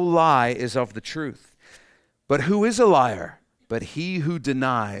no lie is of the truth. But who is a liar? But he who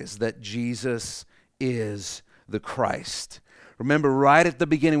denies that Jesus is the Christ. Remember right at the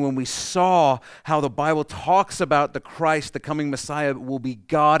beginning when we saw how the Bible talks about the Christ, the coming Messiah, will be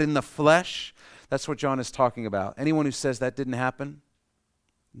God in the flesh. That's what John is talking about. Anyone who says that didn't happen,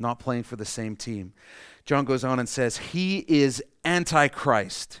 not playing for the same team. John goes on and says, he is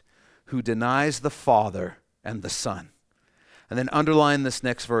Antichrist who denies the Father and the Son. And then underline this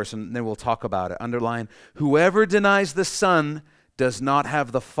next verse, and then we'll talk about it. Underline, whoever denies the Son does not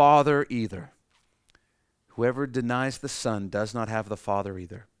have the Father either. Whoever denies the Son does not have the Father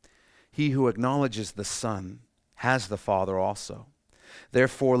either. He who acknowledges the Son has the Father also.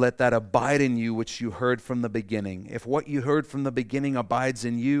 Therefore, let that abide in you which you heard from the beginning. If what you heard from the beginning abides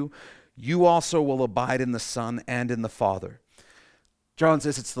in you, you also will abide in the Son and in the Father. John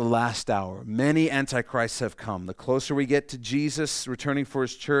says it's the last hour. Many antichrists have come. The closer we get to Jesus returning for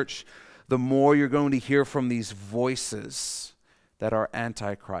his church, the more you're going to hear from these voices that are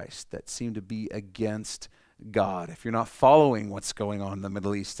antichrist, that seem to be against God. If you're not following what's going on in the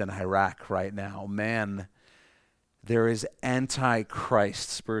Middle East and Iraq right now, man, there is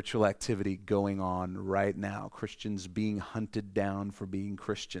antichrist spiritual activity going on right now. Christians being hunted down for being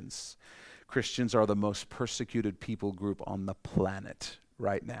Christians. Christians are the most persecuted people group on the planet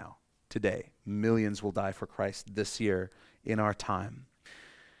right now, today. Millions will die for Christ this year in our time.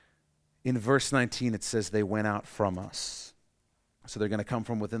 In verse 19, it says they went out from us. So they're going to come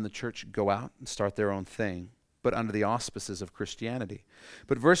from within the church, go out and start their own thing, but under the auspices of Christianity.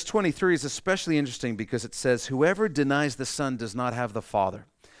 But verse 23 is especially interesting because it says, whoever denies the Son does not have the Father.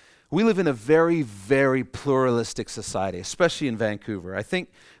 We live in a very, very pluralistic society, especially in Vancouver. I think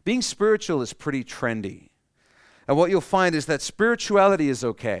being spiritual is pretty trendy. And what you'll find is that spirituality is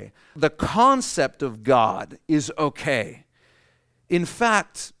okay. The concept of God is okay. In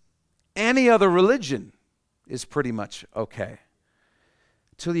fact, any other religion is pretty much okay.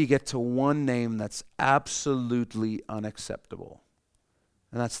 Until you get to one name that's absolutely unacceptable.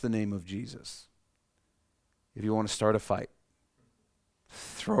 And that's the name of Jesus. If you want to start a fight,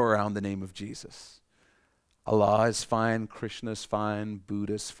 throw around the name of Jesus. Allah is fine, Krishna is fine,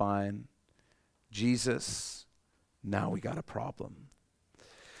 Buddha is fine. Jesus, now we got a problem.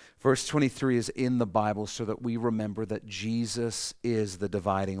 Verse 23 is in the Bible so that we remember that Jesus is the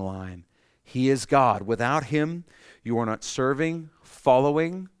dividing line. He is God. Without him, you are not serving,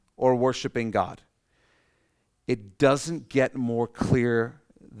 following, or worshiping God. It doesn't get more clear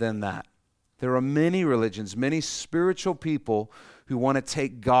than that. There are many religions, many spiritual people who want to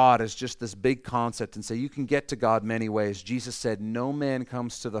take God as just this big concept and say you can get to God many ways. Jesus said, no man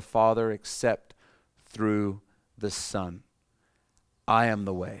comes to the Father except through the Son. I am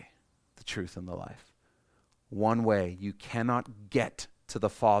the way, the truth, and the life. One way. You cannot get to the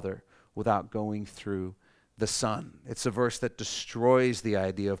Father without going through the Son. It's a verse that destroys the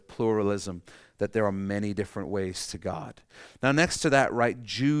idea of pluralism, that there are many different ways to God. Now, next to that, write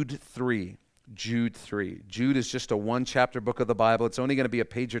Jude 3. Jude 3. Jude is just a one-chapter book of the Bible. It's only going to be a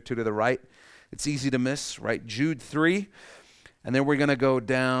page or two to the right. It's easy to miss. Write Jude 3. And then we're going to go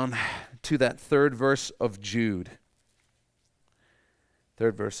down to that third verse of Jude.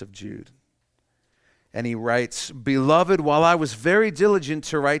 Third verse of Jude. And he writes, Beloved, while I was very diligent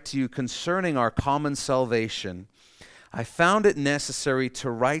to write to you concerning our common salvation, I found it necessary to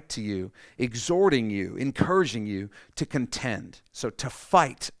write to you, exhorting you, encouraging you to contend. So to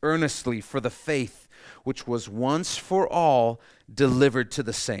fight earnestly for the faith which was once for all delivered to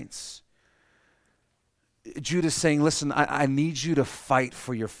the saints. Jude is saying, listen, I need you to fight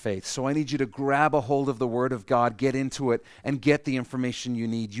for your faith. So I need you to grab a hold of the Word of God, get into it, and get the information you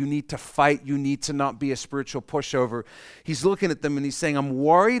need. You need to fight. You need to not be a spiritual pushover. He's looking at them and he's saying, I'm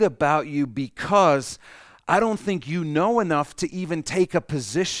worried about you because I don't think you know enough to even take a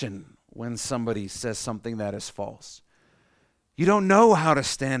position when somebody says something that is false. You don't know how to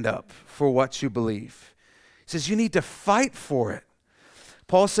stand up for what you believe. He says you need to fight for it.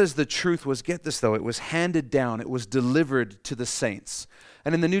 Paul says the truth was, get this though, it was handed down, it was delivered to the saints.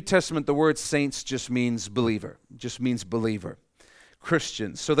 And in the New Testament, the word saints just means believer,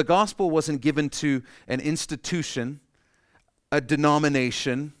 Christians. So the gospel wasn't given to an institution, a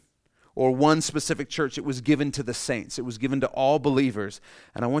denomination, or one specific church. It was given to the saints. It was given to all believers.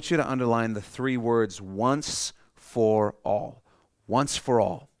 And I want you to underline the three words, once for all. Once for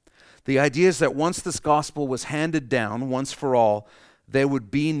all. The idea is that once this gospel was handed down, once for all, there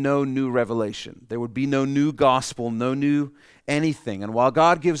would be no new revelation. There would be no new gospel, no new anything. And while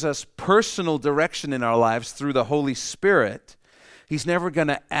God gives us personal direction in our lives through the Holy Spirit, He's never going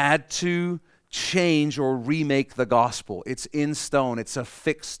to add to, change, or remake the gospel. It's in stone. It's a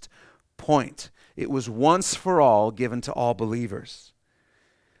fixed point. It was once for all given to all believers.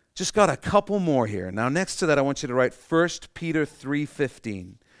 Just got a couple more here. Now, next to that, I want you to write 1 Peter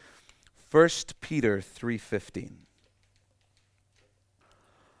 3:15. 1 Peter 3:15.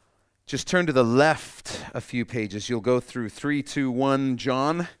 Just turn to the left a few pages. You'll go through 3, 2, 1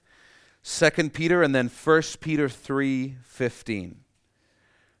 John, 2 Peter, and then 1 Peter 3:15.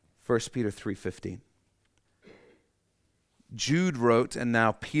 1 Peter 3:15. Jude wrote, and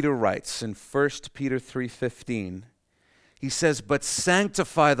now Peter writes in 1 Peter 3:15. He says, but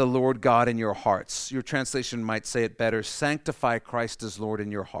sanctify the Lord God in your hearts. Your translation might say it better. Sanctify Christ as Lord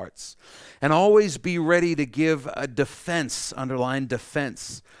in your hearts. And always be ready to give a defense, underline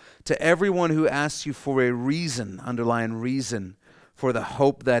defense, to everyone who asks you for a reason, underline reason, for the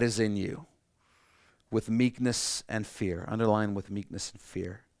hope that is in you, with meekness and fear, underline with meekness and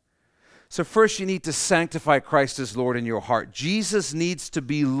fear. So first you need to sanctify Christ as Lord in your heart. Jesus needs to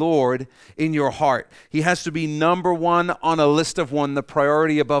be Lord in your heart. He has to be number one on a list of one, the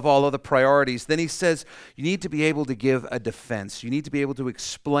priority above all other priorities. Then he says you need to be able to give a defense. You need to be able to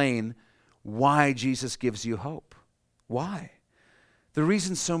explain why Jesus gives you hope. Why? The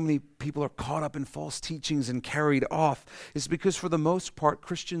reason so many people are caught up in false teachings and carried off is because for the most part,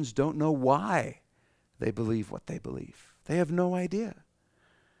 Christians don't know why they believe what they believe. They have no idea.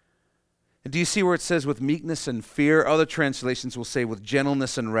 And do you see where it says with meekness and fear? Other translations will say with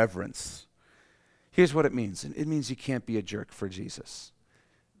gentleness and reverence. Here's what it means. It means you can't be a jerk for Jesus.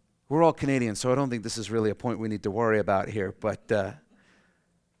 We're all Canadians, so I don't think this is really a point we need to worry about here, but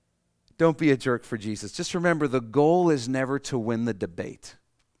don't be a jerk for Jesus. Just remember, the goal is never to win the debate.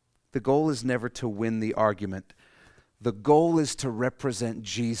 The goal is never to win the argument. The goal is to represent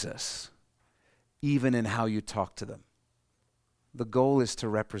Jesus, even in how you talk to them. The goal is to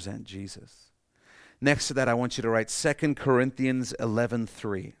represent Jesus. Next to that, I want you to write 2 Corinthians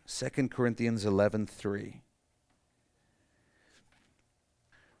 11:3. 2 Corinthians 11:3.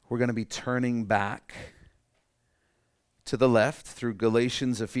 We're going to be turning back to the left through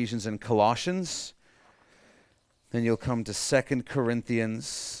Galatians, Ephesians, and Colossians. Then you'll come to 2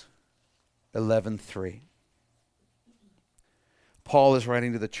 Corinthians 11:3. Paul is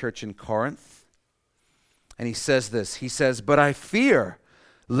writing to the church in Corinth, and he says this. He says, "But I fear,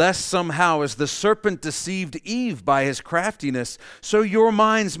 lest somehow as the serpent deceived Eve by his craftiness, so your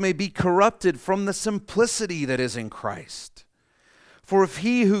minds may be corrupted from the simplicity that is in Christ. For if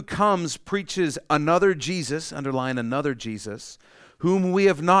he who comes preaches another Jesus," underline another Jesus, "whom we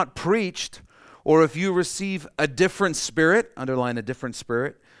have not preached, or if you receive a different spirit," underline a different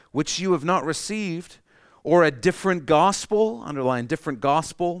spirit, "which you have not received, or a different gospel," underline different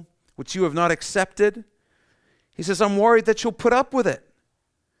gospel, "which you have not accepted," he says, "I'm worried that you'll put up with it."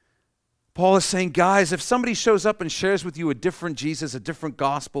 Paul is saying, guys, if somebody shows up and shares with you a different Jesus, a different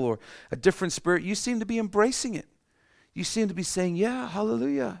gospel, or a different spirit, you seem to be embracing it. You seem to be saying, yeah,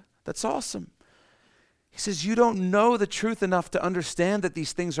 hallelujah, that's awesome. He says, you don't know the truth enough to understand that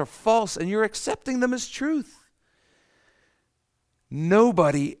these things are false, and you're accepting them as truth.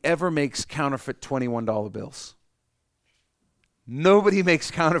 Nobody ever makes counterfeit $21 bills. Nobody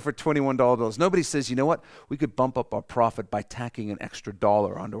makes counterfeit $21 bills. Nobody says, you know what, we could bump up our profit by tacking an extra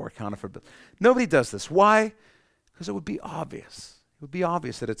dollar onto our counterfeit bill. Nobody does this. Why? Because it would be obvious. It would be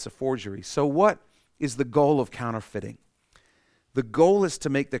obvious that it's a forgery. So what is the goal of counterfeiting? The goal is to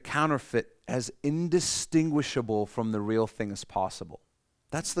make the counterfeit as indistinguishable from the real thing as possible.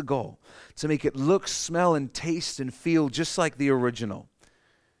 That's the goal, to make it look, smell, and taste and feel just like the original.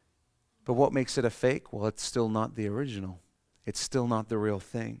 But what makes it a fake? Well, it's still not the original. It's still not the real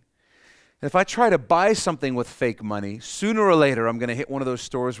thing. And if I try to buy something with fake money, sooner or later I'm going to hit one of those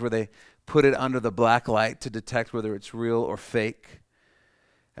stores where they put it under the black light to detect whether it's real or fake.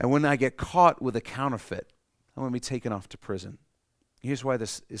 And when I get caught with a counterfeit, I'm going to be taken off to prison. Here's why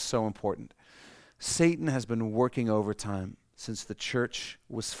this is so important. Satan has been working overtime since the church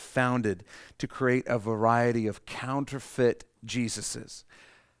was founded to create a variety of counterfeit Jesuses,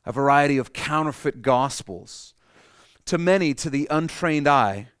 a variety of counterfeit gospels. To many, to the untrained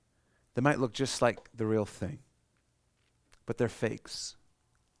eye, they might look just like the real thing, but they're fakes.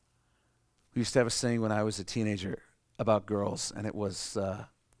 We used to have a saying when I was a teenager about girls, and it was,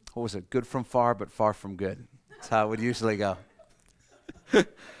 what was it? Good from far, but far from good. That's how it would usually go.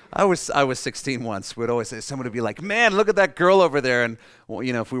 I was 16 once. We'd always say, someone would be like, man, look at that girl over there. And, well,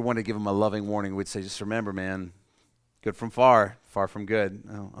 you know, if we wanted to give them a loving warning, we'd say, just remember, man, good from far, far from good.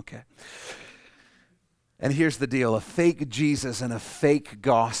 Oh, okay. And here's the deal. A fake Jesus and a fake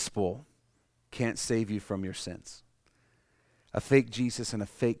gospel can't save you from your sins. A fake Jesus and a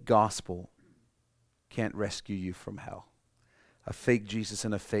fake gospel can't rescue you from hell. A fake Jesus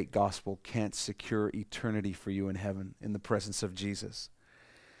and a fake gospel can't secure eternity for you in heaven in the presence of Jesus.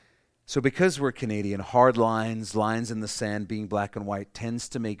 So because we're Canadian, hard lines in the sand, being black and white, tends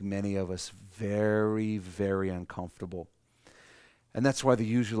to make many of us very, very uncomfortable. And that's why the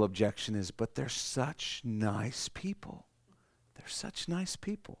usual objection is, but they're such nice people. They're such nice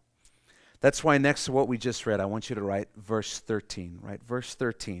people. That's why next to what we just read, I want you to write verse 13, right? Verse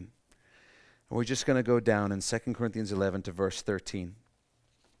 13. And we're just going to go down in 2 Corinthians 11 to verse 13.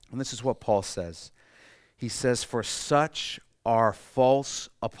 And this is what Paul says. He says, for such are false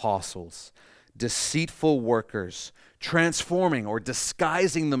apostles, deceitful workers, transforming or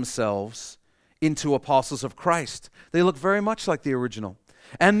disguising themselves into apostles of Christ. They look very much like the original.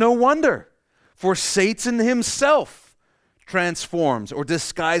 And no wonder, for Satan himself transforms or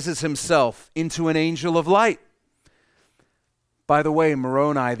disguises himself into an angel of light. By the way,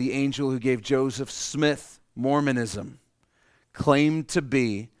 Moroni, the angel who gave Joseph Smith Mormonism, claimed to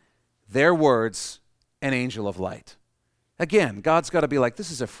be, their words, an angel of light. Again, God's got to be like,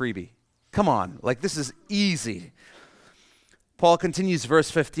 this is a freebie. Come on, like this is easy. Paul continues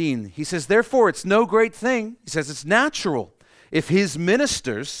verse 15. He says, therefore it's no great thing. He says it's natural if his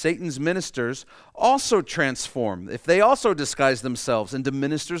ministers, Satan's ministers, also transform, if they also disguise themselves into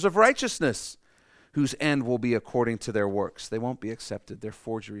ministers of righteousness, whose end will be according to their works. They won't be accepted. They're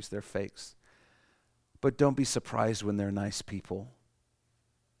forgeries. They're fakes. But don't be surprised when they're nice people.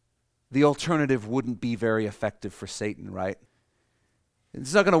 The alternative wouldn't be very effective for Satan, right?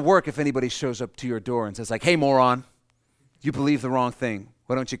 It's not going to work if anybody shows up to your door and says like, hey, moron, you believe the wrong thing.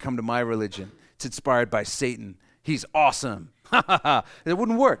 Why don't you come to my religion? It's inspired by Satan. He's awesome. It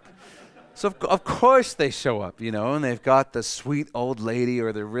wouldn't work. So of course they show up, you know, and they've got the sweet old lady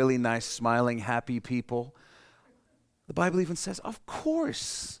or the really nice, smiling, happy people. The Bible even says, of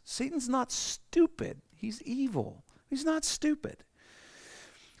course, Satan's not stupid. He's evil. He's not stupid.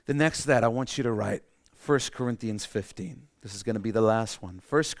 The next that I want you to write 1 Corinthians 15. This is going to be the last one.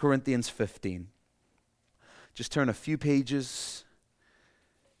 1 Corinthians 15. Just turn a few pages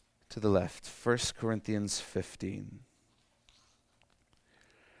to the left, 1 Corinthians 15.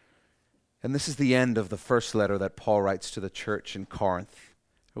 And this is the end of the first letter that Paul writes to the church in Corinth.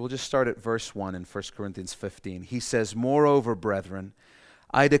 We'll just start at verse 1 in 1 Corinthians 15. He says, "Moreover, brethren,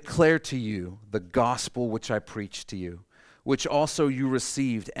 I declare to you the gospel which I preached to you, which also you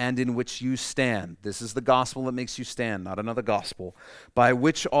received and in which you stand." This is the gospel that makes you stand, not another gospel. "By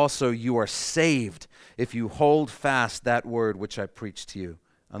which also you are saved, if you hold fast that word which I preached to you,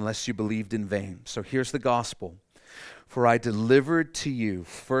 unless you believed in vain." So here's the gospel. "For I delivered to you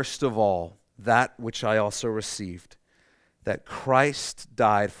first of all that which I also received, that Christ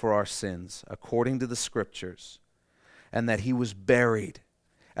died for our sins according to the Scriptures, and that he was buried,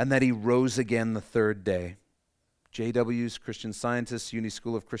 and that he rose again the third day." JW's, Christian Scientists, Uni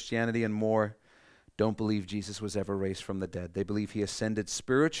School of Christianity, and more don't believe Jesus was ever raised from the dead. They believe he ascended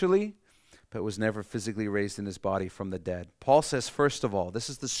spiritually, but was never physically raised in his body from the dead. Paul says, first of all, this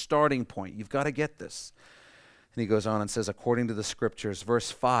is the starting point. You've got to get this. And he goes on and says, according to the Scriptures,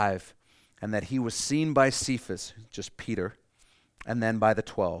 verse 5, "And that he was seen by Cephas," just Peter, "and then by the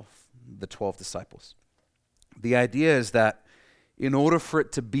 12 disciples." The idea is that in order for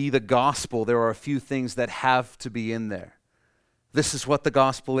it to be the gospel, there are a few things that have to be in there. This is what the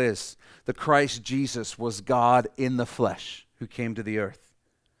gospel is. The Christ Jesus was God in the flesh who came to the earth.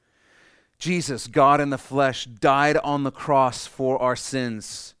 Jesus, God in the flesh, died on the cross for our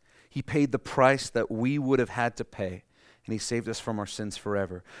sins. He paid the price that we would have had to pay, and he saved us from our sins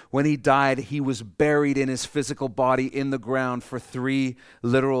forever. When he died, he was buried in his physical body in the ground for 3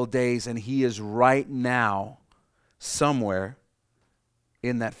 literal days, and he is right now somewhere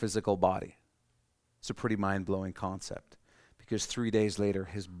in that physical body. It's a pretty mind-blowing concept, because 3 days later,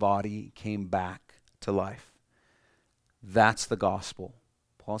 his body came back to life. That's the gospel.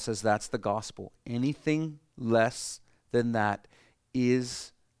 Paul says that's the gospel. Anything less than that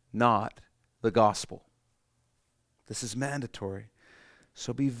is not the gospel. This is mandatory.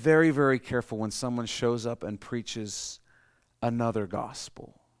 So be very, very careful when someone shows up and preaches another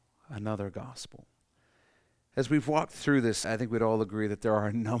gospel. Another gospel. As we've walked through this, I think we'd all agree that there are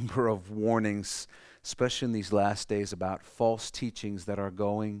a number of warnings, especially in these last days, about false teachings that are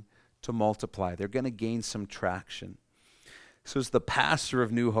going to multiply. They're going to gain some traction. So as the pastor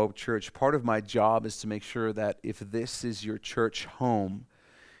of New Hope Church, part of my job is to make sure that if this is your church home,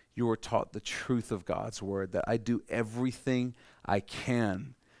 you are taught the truth of God's word, that I do everything I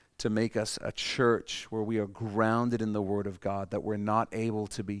can to make us a church where we are grounded in the word of God, that we're not able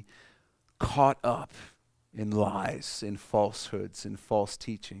to be caught up in lies, in falsehoods, in false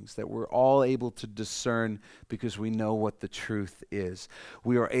teachings, that we're all able to discern because we know what the truth is.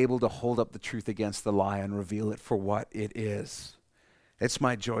 We are able to hold up the truth against the lie and reveal it for what it is. It's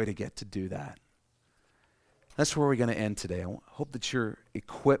my joy to get to do that. That's where we're going to end today. I hope that you're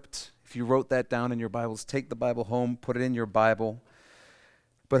equipped. If you wrote that down in your Bibles, take the Bible home, put it in your Bible.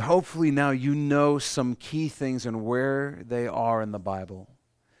 But hopefully now you know some key things and where they are in the Bible.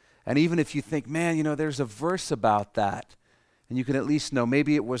 And even if you think, man, there's a verse about that, and you can at least know,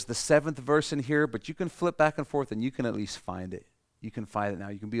 maybe it was the 7th verse in here, but you can flip back and forth and you can at least find it. You can find it now.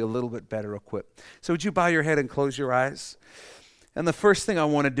 You can be a little bit better equipped. So would you bow your head and close your eyes? And the first thing I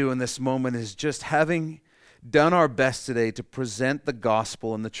want to do in this moment is, just having done our best today to present the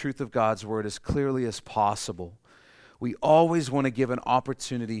gospel and the truth of God's word as clearly as possible, we always want to give an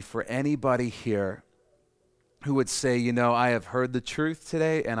opportunity for anybody here who would say, I have heard the truth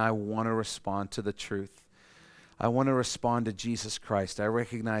today and I want to respond to the truth. I want to respond to Jesus Christ. I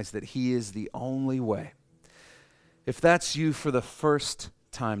recognize that he is the only way. If that's you for the first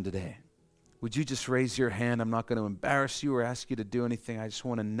time today, would you just raise your hand? I'm not going to embarrass you or ask you to do anything. I just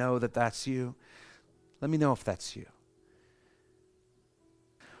want to know that that's you. Let me know if that's you.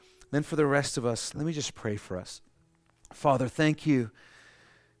 Then for the rest of us, let me just pray for us. Father, thank you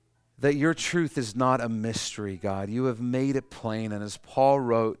that your truth is not a mystery, God. You have made it plain. And as Paul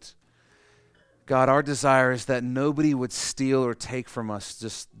wrote, God, our desire is that nobody would steal or take from us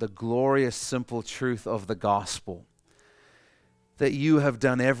just the glorious, simple truth of the gospel. That you have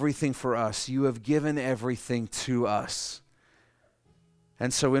done everything for us. You have given everything to us.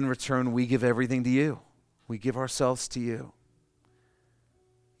 And so in return, we give everything to you. We give ourselves to you.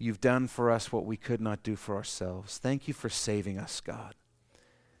 You've done for us what we could not do for ourselves. Thank you for saving us, God.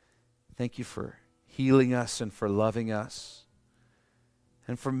 Thank you for healing us and for loving us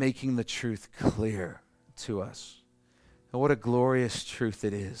and for making the truth clear to us. And what a glorious truth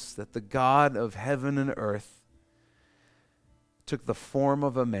it is that the God of heaven and earth took the form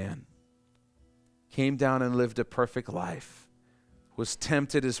of a man, came down and lived a perfect life, was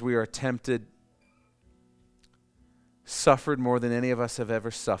tempted as we are tempted, suffered more than any of us have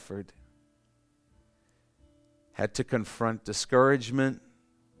ever suffered, had to confront discouragement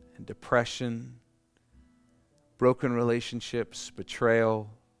and depression, broken relationships, betrayal,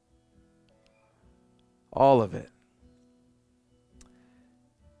 all of it.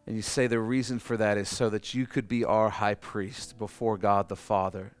 And you say the reason for that is so that you could be our high priest before God the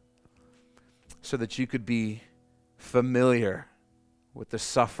Father, so that you could be familiar with the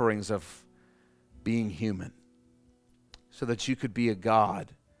sufferings of being human, so that you could be a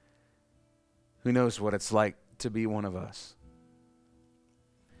God who knows what it's like to be one of us.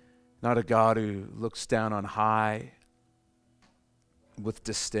 Not a God who looks down on high with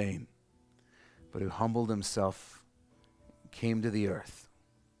disdain, but who humbled himself, came to the earth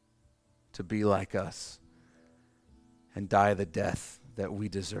to be like us and die the death that we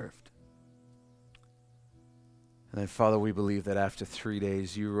deserved. And then, Father, we believe that after 3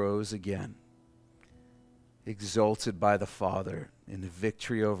 days you rose again, exalted by the Father in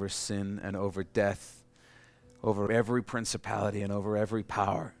victory over sin and over death, over every principality and over every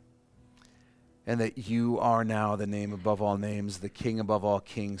power, and that you are now the name above all names, the King above all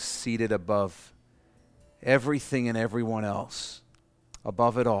kings, seated above everything and everyone else,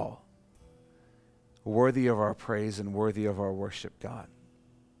 above it all, worthy of our praise and worthy of our worship, God.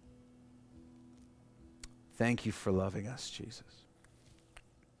 Thank you for loving us, Jesus.